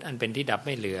วิมุตติอันเป็นที่ดับไ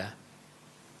ม่เหลือ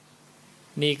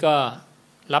นี่ก็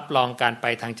รับรองการไป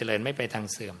ทางเจริญไม่ไปทาง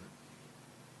เสื่อม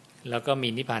แล้วก็มี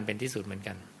นิพพานเป็นที่สุดเหมือน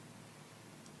กัน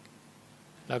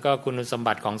แล้วก็คุณสม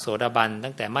บัติของโสดาบัน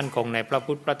ตั้งแต่มั่นคงในพระ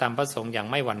พุทธพระธรรมพระสงฆ์อย่าง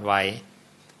ไม่หวั่นไหว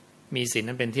มีศีล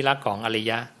นั้นเป็นที่รักของอริ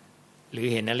ยะหรือ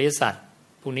เห็นอริยสัจ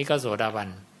พวกนี้ก็โสดาบัน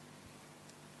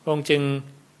พระองค์จึง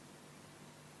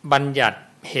บัญญัติ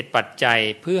เหตุปัจจัย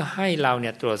เพื่อให้เราเนี่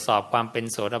ยตรวจสอบความเป็น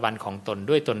โสดาบันของตน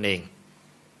ด้วยตนเอง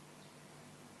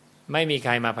ไม่มีใค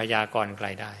รมาพยากรณ์ใคร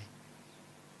ได้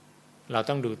เรา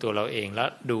ต้องดูตัวเราเองแล้ว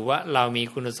ดูว่าเรามี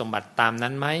คุณสมบัติตาม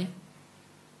นั้นไหม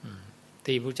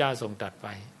ที่พระเจ้าทรงตรัสไ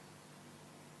ว้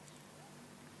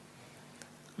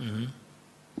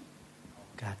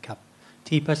ครับ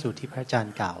ที่พระสูตรที่พระอาจาร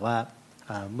ย์กล่าวว่า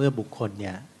เมื่อบุคคลเ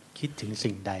นี่ยคิดถึง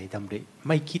สิ่งใดดำริไ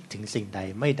ม่คิดถึงสิ่งใด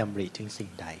ไม่ดำริถึงสิ่ง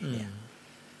ใดเนี่ย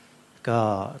ก็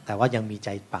แต่ว่ายังมีใจ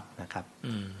ปักนะครับ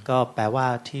ก็แปลว่า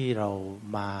ที่เรา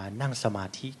มานั่งสมา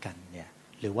ธิกันเนี่ย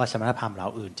หรือว่าสมณพราหมณ์เหล่า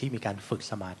อื่นที่มีการฝึก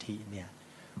สมาธิเนี่ย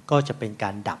ก็จะเป็นกา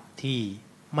รดับที่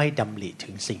ไม่ดำริถึ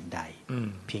งสิ่งใด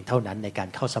เพียงเท่านั้นในการ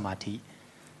เข้าสมาธิ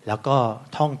แล้วก็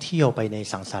ท่องเที่ยวไปใน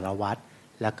สังสารวัฏ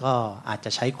แล้วก็อาจจ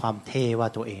ะใช้ความเท่ว่า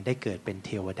ตัวเองได้เกิดเป็นเ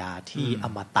ทวดาที่อ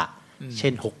มตะเช่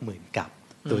น 60,000 กับ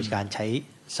โดยการใช้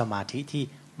สมาธิที่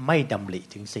ไม่ดำริ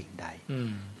ถึงสิ่งใด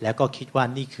แล้วก็คิดว่า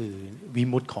นี่คือวิ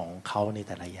มุตติของเขาในแ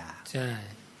ต่ละอย่างใช่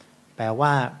แปลว่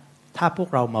าถ้าพวก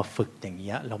เรามาฝึกอย่างเ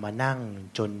งี้ยเรามานั่ง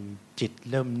จนจิต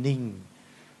เริ่มนิ่ง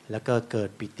แล้วก็เกิด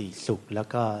ปิติสุขแล้ว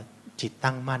ก็จิต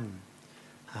ตั้งมั่น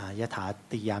ยถา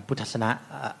ติยานพุทธสนะ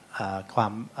ค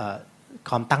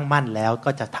วามตั้งมั่นแล้วก็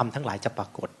จะทำทั้งหลายจะปรา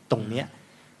กฏตรงเนี้ย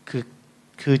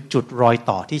คือจุดรอย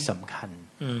ต่อที่สำคัญ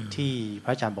ที่พร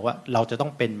ะอาจารย์บอกว่าเราจะต้อ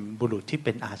งเป็นบุรุษที่เ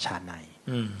ป็นอาชาไนย์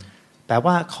แต่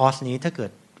ว่าคอร์สนี้ถ้าเกิ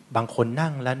ดบางคนนั่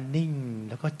งแล้วนิ่ง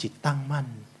แล้วก็จิตตั้งมั่น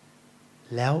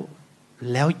แ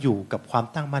ล้วอยู่กับความ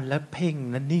ตั้งมั่นและเพ่ง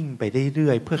และนิ่งไปเรื่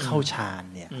อยๆเพื่อเข้าฌาน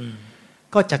เนี่ย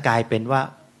ก็จะกลายเป็นว่า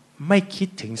ไม่คิด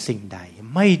ถึงสิ่งใด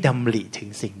ไม่ดำริถึง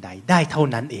สิ่งใดได้เท่า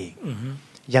นั้นเอง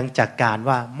ยังจากการ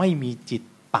ว่าไม่มีจิต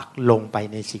ปักลงไป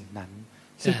ในสิ่งนั้น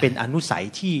ซึ่งเป็นอนุสัย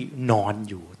ที่นอน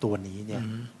อยู่ตัวนี้เนี่ย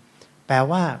แปล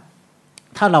ว่า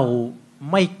ถ้าเรา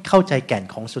ไม่เข้าใจแก่น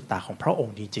ของสุตตะของพระอง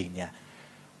ค์จริงๆเนี่ย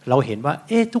เราเห็นว่า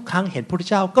ทุกครั้งเห็นพระพุทธ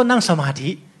เจ้าก็นั่งสมา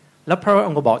ธิแล้วพระอ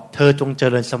งค์ก็บอกเธอจงเจ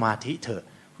ริญสมาธิเถอะ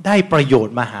ได้ประโยช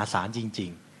น์มหาศาลจริ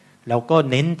งๆแล้วก็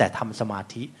เน้นแต่ทำสมา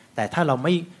ธิแต่ถ้าเราไ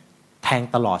ม่แทง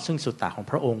ตลอดซึ่งสุตตะของ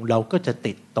พระองค์เราก็จะ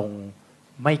ติดตรง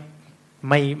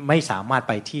ไม่สามารถ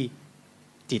ไปที่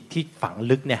จิตที่ฝัง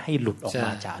ลึกเนี่ยให้หลุดออกม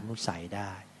าจากอนุสัยไ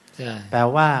ด้แปล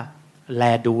ว่าแล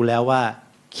ดูแล้วว่า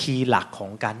คีย์หลักขอ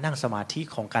งการนั่งสมาธิ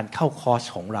ของการเข้าคอร์ส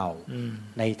ของเรา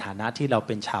ในฐานะที่เราเ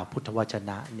ป็นชาวพุทธวจ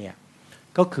นะเนี่ย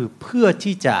ก็คือเพื่อ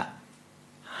ที่จะ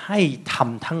ให้ธรรม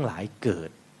ทั้งหลายเกิด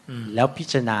แล้วพิ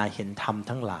จารณาเห็นธรรม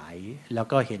ทั้งหลายแล้ว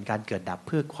ก็เห็นการเกิดดับเ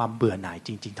พื่อความเบื่อหน่ายจ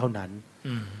ริงๆเท่านั้น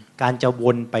การจะว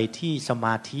นไปที่สม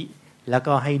าธิแล้ว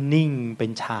ก็ให้นิ่งเป็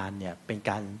นฌานเนี่ยเป็น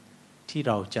การที่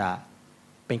เราจะ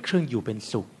เป็นเครื่องอยู่เป็น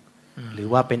สุขหรือ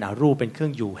ว่าเป็นอรูปเป็นเครื่อ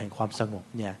งอยู่แห่งความสงบ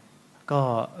เนี่ยก็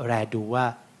แลดูว่า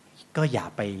ก็อย่า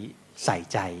ไปใส่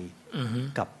ใจ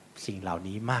กับสิ่งเหล่า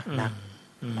นี้มากนัก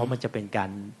เพราะมันจะเป็นการ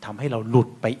ทำให้เราหลุด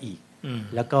ไปอีก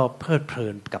แล้วก็เพลิดเพลิ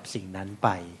นกับสิ่งนั้นไป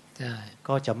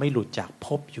ก็จะไม่หลุดจากภ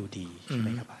พอยู่ดีใช่ไหม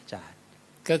ครับอาจารย์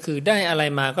ก็คือได้อะไร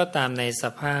มาก็ตามในส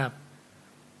ภาพ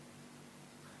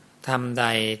ทำใด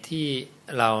ที่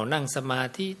เรานั่งสมา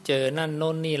ธิเจอนั่นโ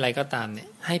น่นนี่อะไรก็ตามเนี่ย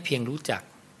ให้เพียงรู้จัก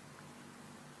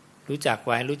ไ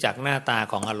ว้รู้จักหน้าตา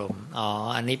ของอารมณ์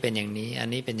อันนี้เป็นอย่างนี้อัน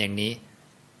นี้เป็นอย่างนี้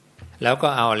แล้วก็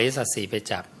เอาอริยสัจสี่ไป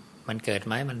จับมันเกิดไ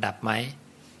หมมันดับไหม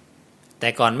แต่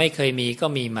ก่อนไม่เคยมีก็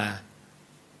มีมา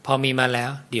พอมีมาแล้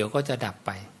วเดี๋ยวก็จะดับไ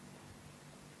ป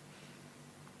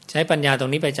ใช้ปัญญาตร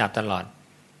งนี้ไปจับตลอด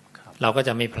เราก็จ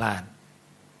ะไม่พลาด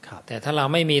แต่ถ้าเรา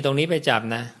ไม่มีตรงนี้ไปจับ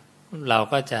นะเรา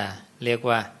ก็จะเรียก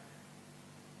ว่า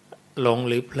หลง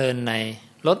หรือเพลินใน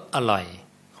รสอร่อย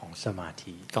ของสมา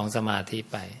ธิ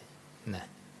ไปนะ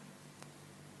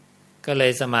ก็เล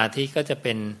ยสมาธิก็จะเ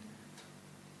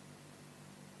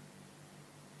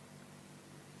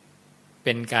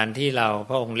ป็นการที่เรา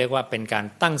พระองค์เรียกว่าเป็นการ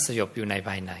ตั้งสยบอยู่ในภ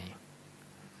ายใน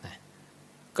นะ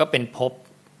ก็เป็นภพ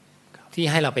ที่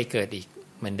ให้เราไปเกิดอีก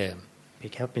เหมือนเดิมเพีย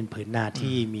งแค่เป็นผืนนา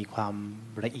ที่มีความ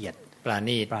ละเอียดปรา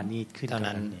ณีตขึ้นเท่า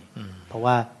นั้นเพราะ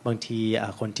ว่าบางที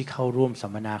คนที่เข้าร่วมสั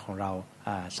มมนาของเรา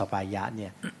สปายะเนี่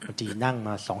ยบางทีนั่งม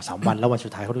า 2-3 วันแล้ววันสุ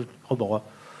ดท้ายเขาบอกว่า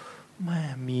แม่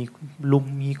ลุง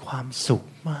มีความสุข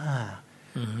มาก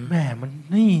แม่มัน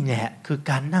นี่แหละคือ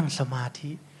การนั่งสมา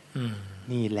ธิ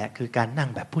นี่แหละคือการนั่ง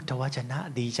แบบพุทธวจนะ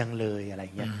ดีจังเลยอะไร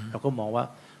เงี้ยเราก็มองว่า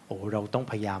โอ้เราต้อง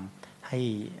พยายาม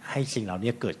ให้สิ่งเหล่า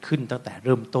นี้เกิดขึ้นตั้งแต่เ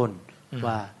ริ่มต้น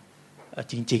ว่า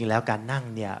จริงๆแล้วการนั่ง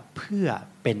เนี่ยเพื่อ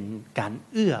เป็นการ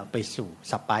เอื้อไปสู่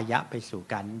สัปปายะไปสู่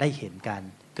การได้เห็นการ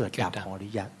เกิดดับของอริ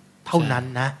ยะเท่านั้น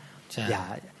นะ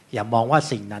อย่ามองว่า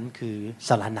สิ่งนั้นคือส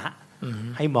รณะ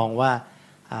ให้มองว่า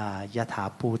ยถา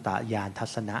ภูตญาณทั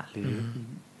ศนะหรือ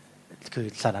คือ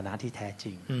สรณะที่แท้จ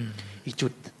ริงอีก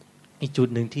จุด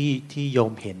หนึ่งที่โย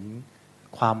มเห็น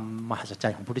ความมหัศจร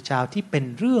รย์ของพระพุทธเจ้าที่เป็น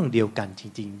เรื่องเดียวกันจ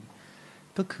ริง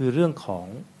ๆก็คือเรื่องของ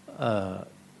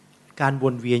การว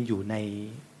นเวียนอยู่ใน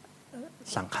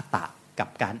สังคตะกับ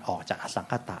การออกจากอสัง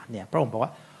คตะเนี่ยพระองค์บอกว่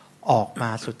าออกมา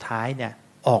สุดท้ายเนี่ย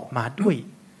ออกมาด้วย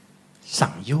สั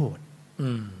งโยชน์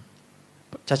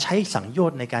จะใช้สังโย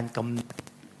ชน์ในการก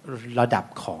ำระดับ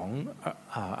ของ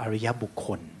อริยบุคค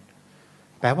ล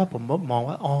แปลว่าผมมอง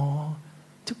ว่าอ๋อ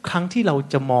ทุกครั้งที่เรา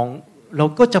จะมองเรา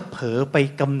ก็จะเผลอไป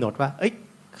กำหนดว่าเอ้ย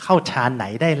เข้าฌานไหน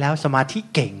ได้แล้วสมาธิ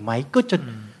เก่งไหม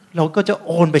เราก็จะโ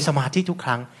อนไปสมาธิทุกค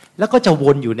รั้งแล้วก็จะว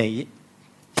นอยู่ใน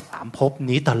3ภพ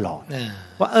นี้ตลอด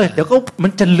ว่าเดี๋ยวก็มั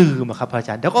นจะลืมครับอาจ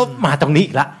ารย์เดี๋ยวก็มาตรงนี้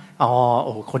อีกละอ๋อโ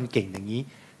อ้คนเก่งอย่างนี้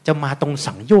จะมาตรง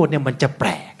สังโยชน์เนี่ยมันจะแปล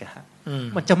กอะฮะ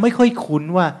มันจะไม่ค่อยคุ้น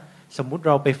ว่าสมมุติเ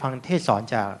ราไปฟังเทศสอน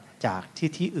จาก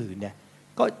ที่อื่นเนี่ย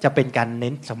ก็จะเป็นการเ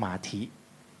น้นสมาธิ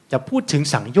จะพูดถึง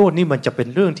สังโยชน์นี่มันจะเป็น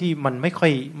เรื่องที่มันไม่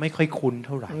ค่อยคุ้นเ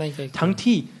ท่าไหร่ทั้ง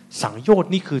ที่สังโยช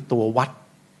น์นี่คือตัววัด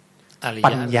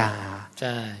ปัญญา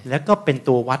แล้วก็เป็น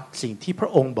ตัววัดสิ่งที่พระ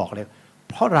องค์บอกเลย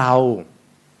เพราะเรา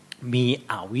มี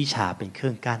อวิชชาเป็นเครื่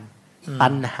องกั้นตั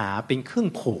ณหาเป็นเครื่อง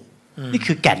ผูกนี่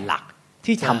คือแก่นหลัก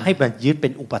ที่ทำให้มันยึดเป็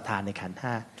นอุปทานในขันธ์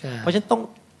ห้าเพราะฉะนั้นต้อง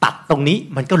ตัดตรงนี้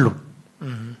มันก็หลุด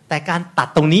แต่การตัด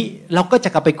ตรงนี้เราก็จะ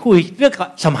กลับไปคุยเรื่อง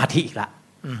สมาธิอีกละ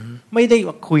ไม่ได้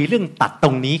คุยเรื่องตัดตร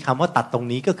งนี้คำว่าตัดตรง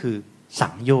นี้ก็คือสั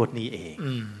งโยชน์นี้เอง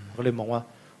ก็เลยมองว่า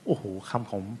โอ้โหคำ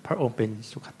ของพระองค์เป็น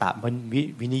สุขตะมัน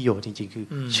วินิโยจริงๆคือ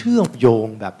เชื่อมโยง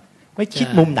แบบไม่คิด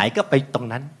มุมไหนก็ไปตรง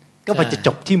นั้นก็มันจะจ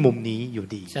บที่มุมนี้อยู่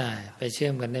ดีใช่ไปเชื่อ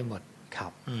มกันได้หมดครั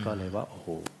บก็เลยว่าโอ้โห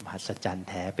มหัศจรรย์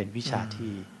แท้เป็นวิชา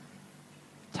ที่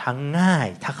ทั้งง่าย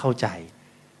ถ้าเข้าใจ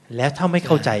แล้วถ้าไม่เ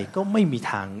ข้าใจก็ไม่มี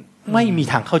ทา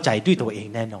งเข้าใจด้วยตัวเอง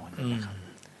แน่นอนค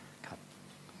รับ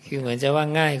คือเหมือนจะว่า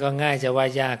ง่ายก็ง่ายจะว่า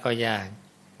ยากก็ยาก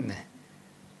นะ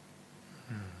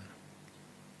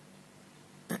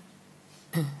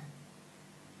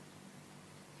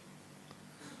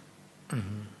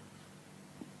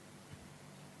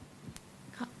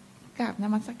กราบน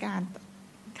มัสการ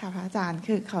ค่ะพระอาจารย์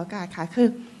คือขอโอกาสค่ะคือ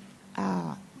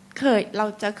เรา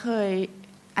จะเคย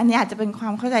อันนี้อาจจะเป็นควา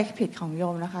มเข้าใจผิดของโย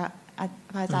มนะคะ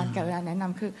พระอาจารย์กับเวลาแนะน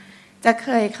ำคือจะเค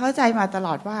ยเข้าใจมาตล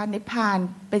อดว่านิพพาน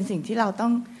เป็นสิ่งที่เราต้อ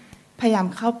งพยายาม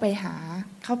เข้าไ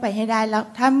ปให้ได้แล้ว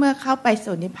ถ้าเมื่อเข้าไป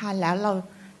สู่นิพพานแล้วเรา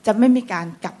จะไม่มีการ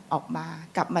ก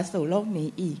ลับมาสู่โลกนี้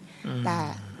อีกแ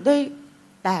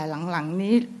ต่หลังๆ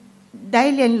นี้ได้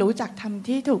เรียนรู้จากธรรม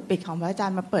ที่ถูกปิดของพระอาจาร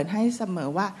ย์มาเปิดให้เสมอ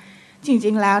ว่าจ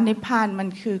ริงๆแล้วนิพพานมัน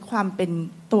คือความเป็น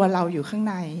ตัวเราอยู่ข้าง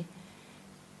ใน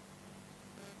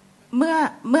เ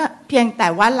มื่อเพียงแต่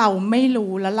ว่าเราไม่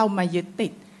รู้แล้วเรามายึดติ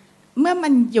ดเมื่อมั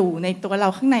นอยู่ในตัวเรา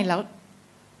ข้างในแล้ว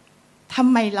ทำ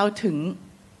ไมเรา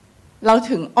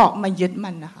ถึงออกมายึด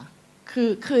มันนะคะ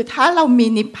คือถ้าเรามี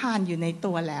นิพพานอยู่ใน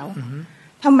ตัวแล้ว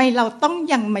ทำไมเราต้อง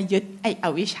ยังมายึดไอ้อ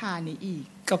วิชชานี้อีก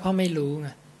ก็เพราะไม่รู้ไง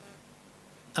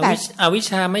อวิช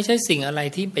ชาไม่ใช่สิ่งอะไร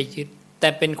ที่ไปยึดแต่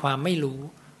เป็นความไม่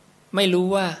รู้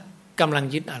ว่ากำลัง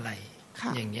ยึดอะไร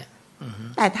อย่างเงี้ย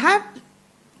แต่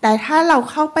ถ้าเรา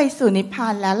เข้าไปสู่นิพพา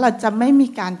นแล้วเราจะไม่มี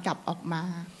การกลับออกมา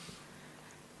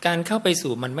การเข้าไป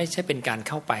สู่มันไม่ใช่เป็นการ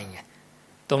เข้าไปไง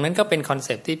ตรงนั้นก็เป็นคอนเซ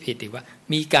ปต์ที่ผิดอีกว่า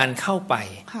มีการเข้าไป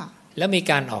แล้วมี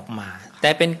การออกมาแต่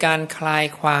เป็นการคลาย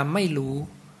ความไม่รู้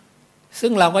ซึ่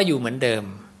งเราก็อยู่เหมือนเดิม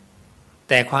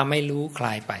แต่ความไม่รู้คล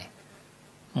ายไป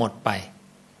หมดไป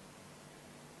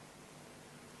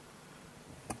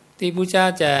ที่พุทธเจ้า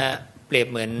จะเปรียบ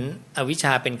เหมือนอวิชช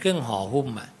าเป็นเครื่องห่อหุ้ม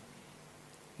อ่ะ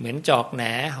เหมือนจอกแหน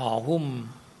ห่อหุ้ม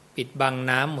ปิดบัง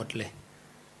น้ำหมดเลย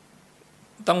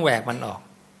ต้องแหวกมันออก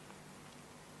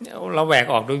เราแหวก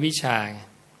ออกด้วยวิชาไง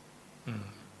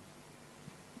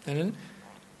ดังนั้น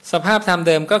สภาพธรรมเ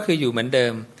ดิมก็คืออยู่เหมือนเดิ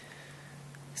ม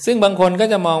ซึ่งบางคนก็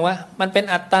จะมองว่ามันเป็น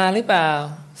อัตตาหรือเปล่า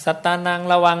สัตตานัง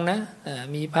ระวังนะ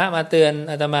มีพระมาเตือน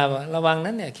อาตมาว่าระวัง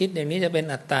นั้นเนี่ยคิดอย่างนี้จะเป็น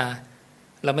อัตตา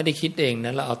เราไม่ได้คิดเองน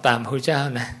ะเราเอาตามพระเจ้า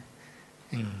นะ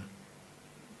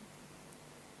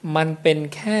มันเป็น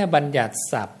แค่บัญญัติ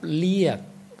ศัพท์เรียก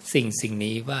สิ่ง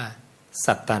นี้ว่า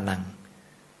สัตตานัง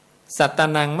สัตตา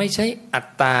นังไม่ใช่อัต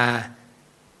ตา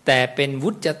แต่เป็นวุ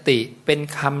จติเป็น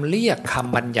คำเรียกค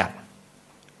ำบัญญัติ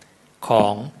ขอ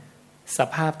งส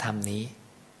ภาพธรรมนี้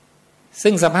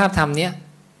ซึ่งสภาพธรรมนี้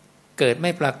เกิดไ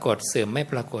ม่ปรากฏเสื่อมไม่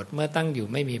ปรากฏเมื่อตั้งอยู่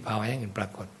ไม่มีภาวะอย่างอื่นปรา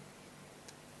กฏ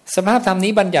สภาพธรรม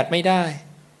นี้บัญญัติไม่ได้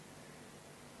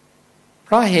เพ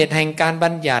ราะเหตุแห่งการบั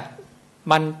ญญัติ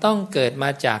มันต้องเกิดมา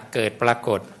จากเกิดปราก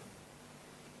ฏ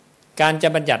การจะ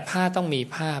บัญญัติผ้าต้องมี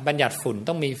ผ้าบัญญัติฝุ่น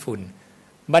ต้องมีฝุ่น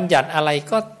บัญญัติอะไร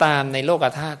ก็ตามในโลก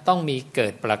ธาตุต้องมีเกิ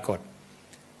ดปรากฏ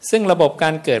ซึ่งระบบกา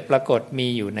รเกิดปรากฏมี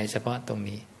อยู่ในเฉพาะตรง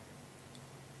นี้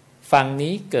ฝั่ง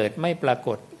นี้เกิดไม่ปราก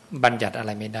ฏบัญญัติอะไ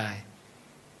รไม่ได้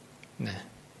นะ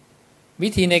วิ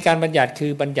ธีในการบัญญัติคื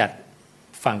อบัญญัติ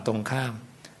ฝั่งตรงข้าม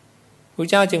พระ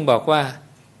เจ้าจึงบอกว่า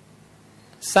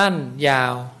สั้นยา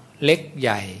วเล็กให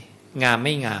ญ่งามไ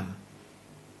ม่งาม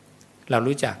เรา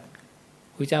รู้จัก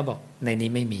พระเจ้าบอกในนี้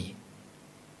ไม่มี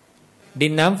ดิ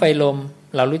นน้ำไฟลม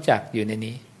เรารู้จักอยู่ใน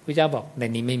นี้พระเจ้าบอกใน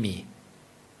นี้ไม่มี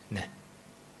นะ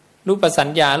รูปสัญ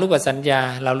ญา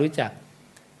เรารู้จัก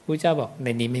พระเจ้าบอกใน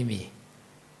นี้ไม่มี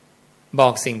บอ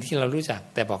กสิ่งที่เรารู้จัก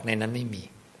แต่บอกในนั้นไม่มี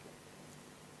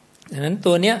ดังนั้น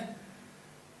ตัวเนี้ย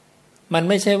มัน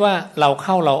ไม่ใช่ว่าเราเ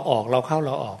ข้าเราออกเราเข้าเร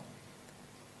าออก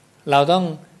เราต้อง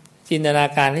จินตนา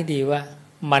การให้ดีว่า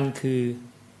มันคือ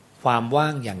ความว่า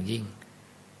งอย่างยิ่ง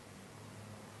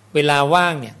เวลาว่า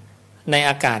งเนี่ยใน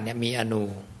อากาศเนี่ยมีอนู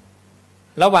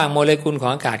ระหว่างโมเลกุลขอ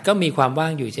งอากาศก็มีความว่า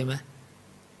งอยู่ใช่ไหม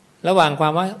ระหว่างควา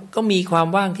มว่างก็มีความ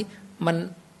ว่างที่มัน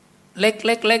เล็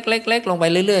กลงไป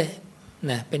เรื่อย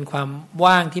ๆนะเป็นความ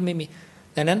ว่างที่ไม่มี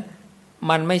ดังนั้น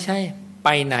มันไม่ใช่ไป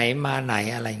ไหนมาไหน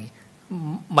อะไรอย่างนี้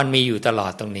มันมีอยู่ตลอ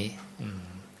ดตรงนี้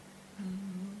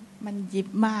มันยิบ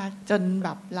มากจนแบ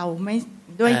บเราไม่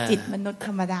ด้วยจิตมนุษย์ธ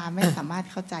รรมดาไม่สามารถ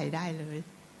เข้าใจได้เลย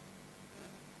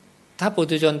ถ้าปุ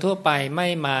ถุชนทั่วไปไม่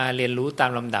มาเรียนรู้ตา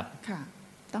มลำดับค่ะ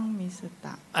ต้องมีสต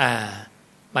ะ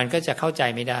มันก็จะเข้าใจ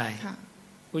ไม่ได้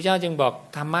พระเจ้าจึงบอก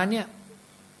ธรรมะเนี่ย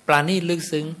ปราณีตลึก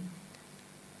ซึ้ง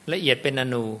ละเอียดเป็นอ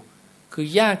นูคือ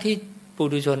ยากที่ปุ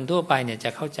ถุชนทั่วไปเนี่ยจะ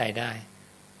เข้าใจได้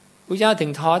พระเจ้าถึ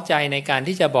งท้อใจในการ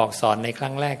ที่จะบอกสอนในค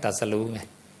รั้งแรกตรัสรู้ไง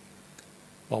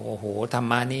บอกโอ้โหธรร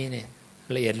มะนี้เนี่ย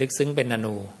ละเอียดลึกซึ้งเป็นอ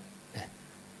นู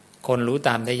คนรู้ต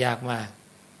ามได้ยากมาก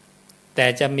แต่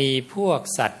จะมีพวก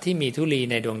สัตว์ที่มีธุลี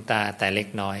ในดวงตาแต่เล็ก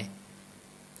น้อย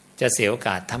จะเสียโอก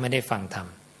าสถ้าไม่ได้ฟังธรรม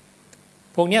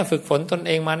พวกนี้ฝึกฝนตนเ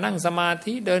องมานั่งสมา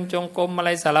ธิเดินจงกรมอะไร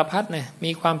สารพัดเนี่ย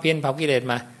มีความเพียรเผากิเลส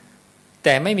มาแ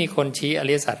ต่ไม่มีคนชี้อ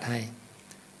ริยสัจให้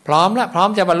พร้อม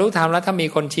จะบรรลุธรรมแล้วถ้ามี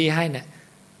คนชี้ให้เนี่ย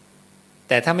แ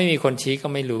ต่ถ้าไม่มีคนชี้ก็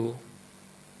ไม่รู้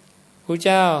พระเ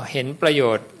จ้าเห็นประโย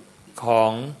ชน์ขอ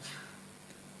ง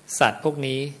สัตว์พวก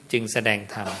นี้จึงแสดง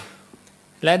ธรรม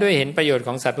และด้วยเห็นประโยชน์ข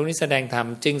องสัตว์พวกนี้แสดงธรรม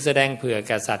จึงแสดงเผื่อแ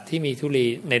ก่สัตว์ที่มีธุลี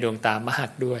ในดวงตามาก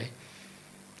ด้วย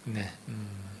นะ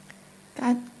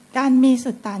การมี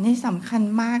สุตตานี่สำคัญ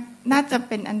มากน่าจะเ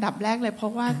ป็นอันดับแรกเลยเพรา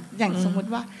ะว่าอย่างสมมุติ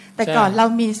ว่าแต่ก่อนเรา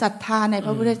มีศรัทธาในพ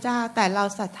ระพุทธเจ้าแต่เรา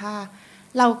ศรัทธา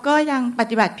เราก็ยังป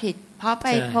ฏิบัติผิดเพราะไป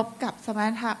พบกับสม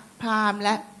ณพราหมณ์แล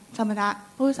ะสมณะ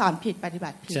ผู้สอนผิดปฏิบั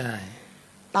ติผิด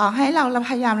ต่อให้เรา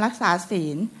พยายามรักษาศี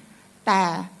ลแต่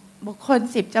บุคคล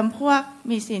10 จำพวก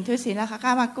มีศีลทุศีลราคะก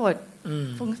ามากฏ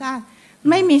ฟุ้งซ่าน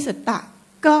ไม่มีสุตตะ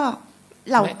ก็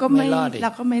เราก็ไม่ร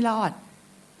อด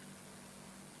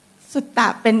สุตตะ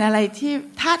เป็นอะไรที่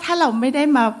ถ้าเราไม่ได้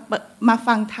มา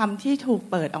ฟังธรรมที่ถูก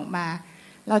เปิดออกมา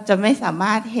เราจะไม่สาม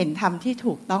ารถเห็นธรรมที่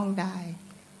ถูกต้องได้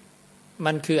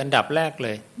มันคืออันดับแรกเล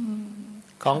ย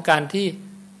ของการที่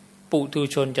ปุถุ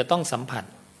ชนจะต้องสัมผัส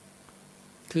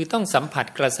คือต้องสัมผัส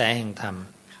กระแสแห่งธรรม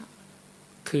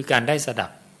คือการได้สดั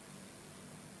บ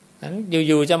นั้น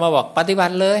อยู่ๆจะมาบอกปฏิบั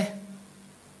ติเลย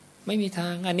ไม่มีทา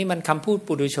งอันนี้มันคำพูด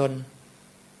ปุถุชน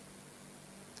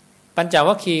ปัญจ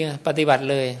วัคคีย์ปฏิบัติ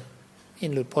เลยเห็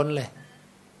นหลุดพ้นเลย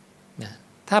นะ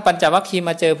ถ้าปัญจวัคคีย์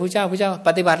มาเจอพระเจ้าป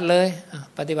ฏิบัติเลย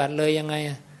ปฏิบัติเลยยังไง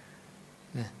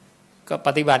นะก็ป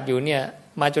ฏิบัติอยู่เนี่ย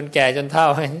มาจนแก่จนเฒ่า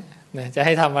นะจะใ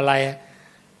ห้ทำอะไร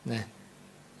นะ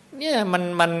เนี่ย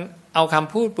มันเอาค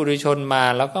ำพูดปุถุชนมา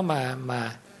แล้วก็มา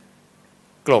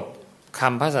กลบค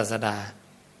ำพระศาสดา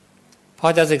พอ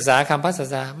จะศึกษาคำพระศา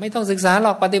สดาไม่ต้องศึกษาหร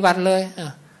อกปฏิบัติเลย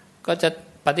ก็จะ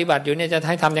ปฏิบัติอยู่เนี่ยจะ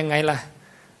ให้ทำยังไงล่ะ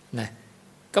นะ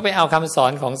ก็ไปเอาคำสอ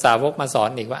นของสาวกมาสอน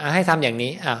อีกว่าให้ทำอย่าง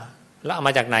นี้อ้าวแล้วเอาม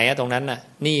าจากไหนตรงนั้นน่ะ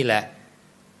นี่แหละ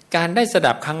การได้ส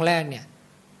ดับครั้งแรกเนี่ย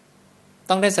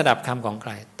ต้องได้สดับคำของใค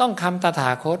รต้องคำตถา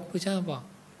คตพระเจ้าบอก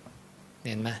เ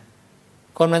ห็นไหม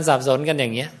คนมันสับสนกันอย่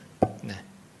างเงี้ยนะ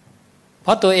เพร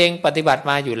าะตัวเองปฏิบัติ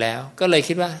มาอยู่แล้วก็เลย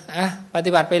คิดว่าป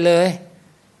ฏิบัติไปเลย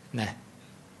นะ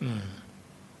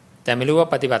แต่ไม่รู้ว่า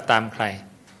ปฏิบัติตามใคร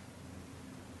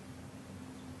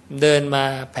เดินมา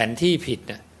แผนที่ผิด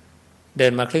นะเดิ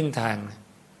นมาครึ่งทาง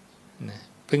นะ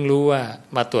เพิ่งรู้ว่า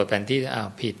มาตรวจแผนที่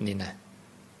ผิดนี่นะ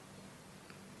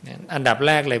อันดับแ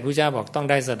รกเลยพระเจ้าบอกต้อง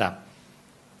ได้สดับ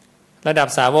ระดับ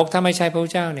สาวกถ้าไม่ใช่พร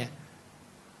ะเจ้าเนี่ย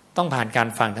ต้องผ่านการ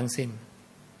ฟังทั้งสิ้น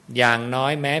อย่างน้อ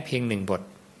ยแม้เพียง1 บท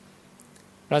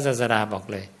พระศาสดาบอก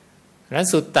เลยและ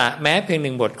สุตตะแม้เพียง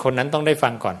1 บทคนนั้นต้องได้ฟั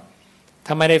งก่อนถ้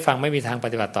าไม่ได้ฟังไม่มีทางป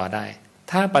ฏิบัติต่อได้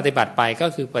ถ้าปฏิบัติไปก็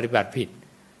คือปฏิบัติผิด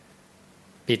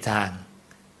ทาง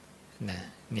นะ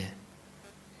เนี่ย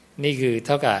นี่คือเ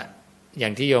ท่ากับอย่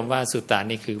างที่โยมว่าสุตตะ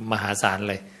นี่คือมหาศาล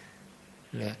เลย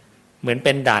เหมือนเ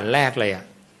ป็นด่านแรกเลย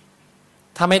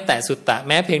ถ้าไม่แตะสุตตะแ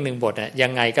ม้เพียง1 บทยั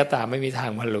งไงก็ตามไม่มีทา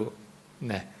งบรรลุ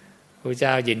นะพระเจ้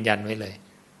ายืนยันไว้เลย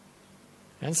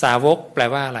นั้นสาวกแปล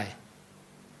ว่าอะไร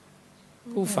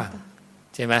ผู้ฟัง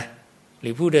ใช่ไหมหรื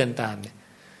อผู้เดินตามเนี่ย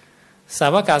สา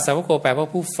วกาสาวโกแปลว่า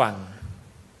ผู้ฟัง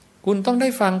คุณต้องได้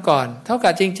ฟังก่อนเท่า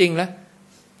กับจริงๆแล้ว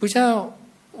พระเจ้า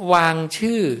วาง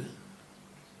ชื่อ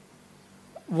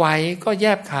ไว้ก็แย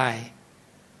บคาย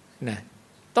นะ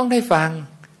ต้องได้ฟัง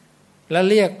แล้ว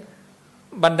เรียก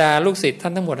บรรดาลูกศิษย์ท่า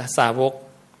นทั้งหมดสาวก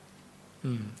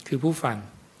คือผู้ฟัง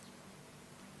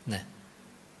นะ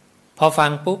พอฟั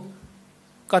งปุ๊บ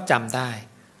ก็จำได้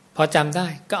พอจำได้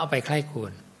ก็เอาไปใคร่ครว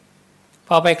ญพ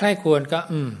อไปใคร่ครวญก็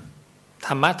ธ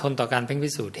รรมะทนต่อการเพ่งพิ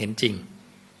สูจน์เห็นจริง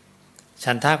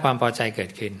ฉันทะความพอใจเกิ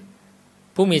ดขึ้น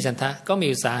ผู้มีฉันทะก็มี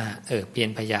อุตสาหะเพียร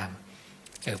พยายาม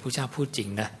ผู้เจ้าพูดจริง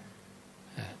นะ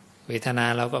เวทนา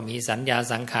เราก็มีสัญญา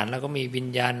สังขารเราก็มีวิญ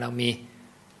ญาณเรามี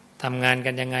ทำงาน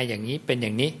กันยังไงอย่างนี้เป็นอย่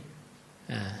างนี้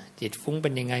จิตฟุ้งเป็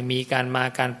นยังไงมีการมา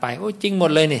การไปโอ้จริงหม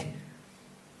ดเลยนี่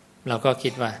เราก็คิ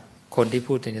ดว่าคนที่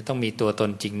พูดจะต้องมีตัวต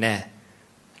นจริงแน่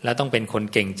แล้วต้องเป็นคน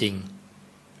เก่งจริง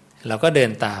เราก็เดิ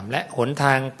นตามและหนท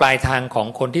างปลายทางของ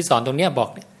คนที่สอนตรงนี้บอก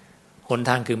หน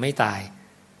ทางคือไม่ตาย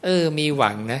มีห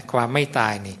วังนะความไม่ตา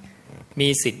ยนี่มี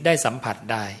สิทธิ์ได้สัมผัส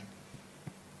ได้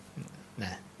น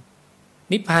ะ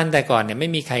นิพพานแต่ก่อนเนี่ยไม่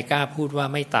มีใครกล้าพูดว่า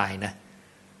ไม่ตายนะ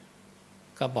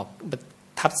ก็บอก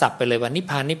ทับศัพท์ไปเลยว่านิพ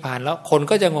พานนิพพานแล้วคน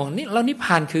ก็จะงงนี่แล้วนิพพ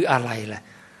านคืออะไรล่ะ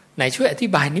ไหนช่วยอธิ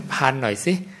บายนิพพานหน่อย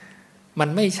สิมัน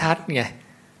ไม่ชัดไง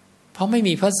เพราะไม่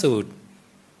มีพระสูตร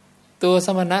ตัวส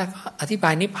มณะอธิบา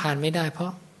ยนิพพานไม่ได้เพรา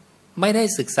ะไม่ได้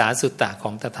ศึกษาสุตตะข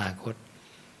องตถาคต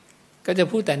ก็จะ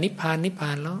พูดแต่นิพพานนิพพ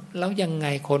านแล้วยังไง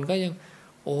คนก็ยัง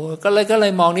ก็เล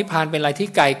ยมองนิพพานเป็นอะไรที่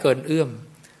ไกลเกินเอื้อม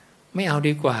ไม่เอา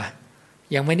ดีกว่า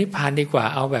ยังไม่นิพพานดีกว่า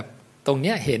เอาแบบตรงเ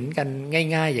นี้ยเห็นกัน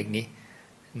ง่ายๆอย่างนี้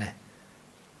นะ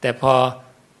แต่พอ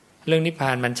เรื่องนิพพ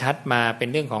านมันชัดมาเป็น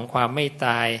เรื่องของความไม่ต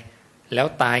ายแล้ว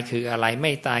ตายคืออะไรไ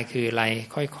ม่ตายคืออะไร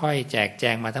ค่อยๆแจกแจ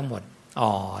งมาทั้งหมด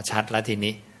ชัดแล้วที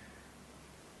นี้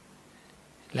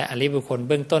และอริยบุคคลเ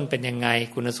บื้องต้นเป็นยังไง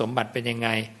คุณสมบัติเป็นยังไง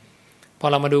พอ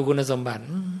เรามาดูคุณสมบัติ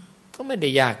ก็ไม่ได้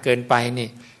ยากเกินไปนี่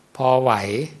พอไหว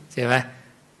ใช่ไหม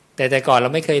แต่ก่อนเรา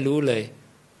ไม่เคยรู้เลย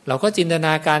เราก็จินตน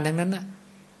าการทั้งนั้นนะ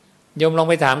โยมลอง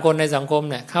ไปถามคนในสังคม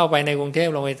เนี่ยเข้าไปในกรุงเทพ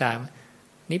ลองไปถาม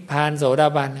นิพพานโสดา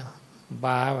บัน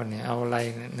บ้าวันนี้เอาอะไร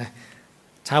นะ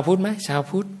ชาวพุทธไหมชาว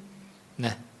พุทธน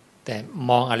ะแต่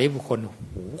มองอริยบุคคลโอ้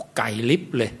โหไกลลิบ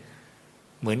เลย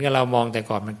เหมือนกับเรามองแต่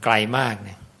ก่อนมันไกลมากเ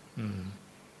นี่ย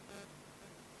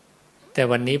แต่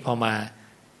วันนี้พอมา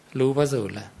รู้พระสูต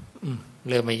รแล้ว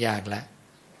เริ่มไม่ยากแล้ว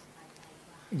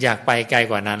อยากไปไกล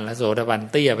กว่านั้นแล้วโสดาบัน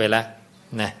เตี้ยไปแล้ว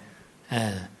นะ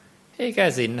แค่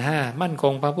ศีล 5มั่นค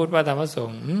งพระพุทธพระธรรมพระส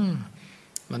งฆ์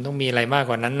มันต้องมีอะไรมาก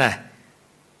กว่านั้นน่ะ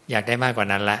อยากได้มากกว่า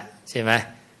นั้นละใช่ไหม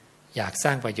อยากส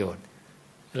ร้างประโยชน์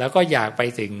แล้วก็อยากไป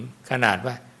ถึงขนาด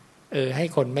ว่าให้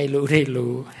คนไม่รู้ได้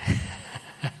รู้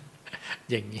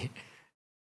อย่างนี้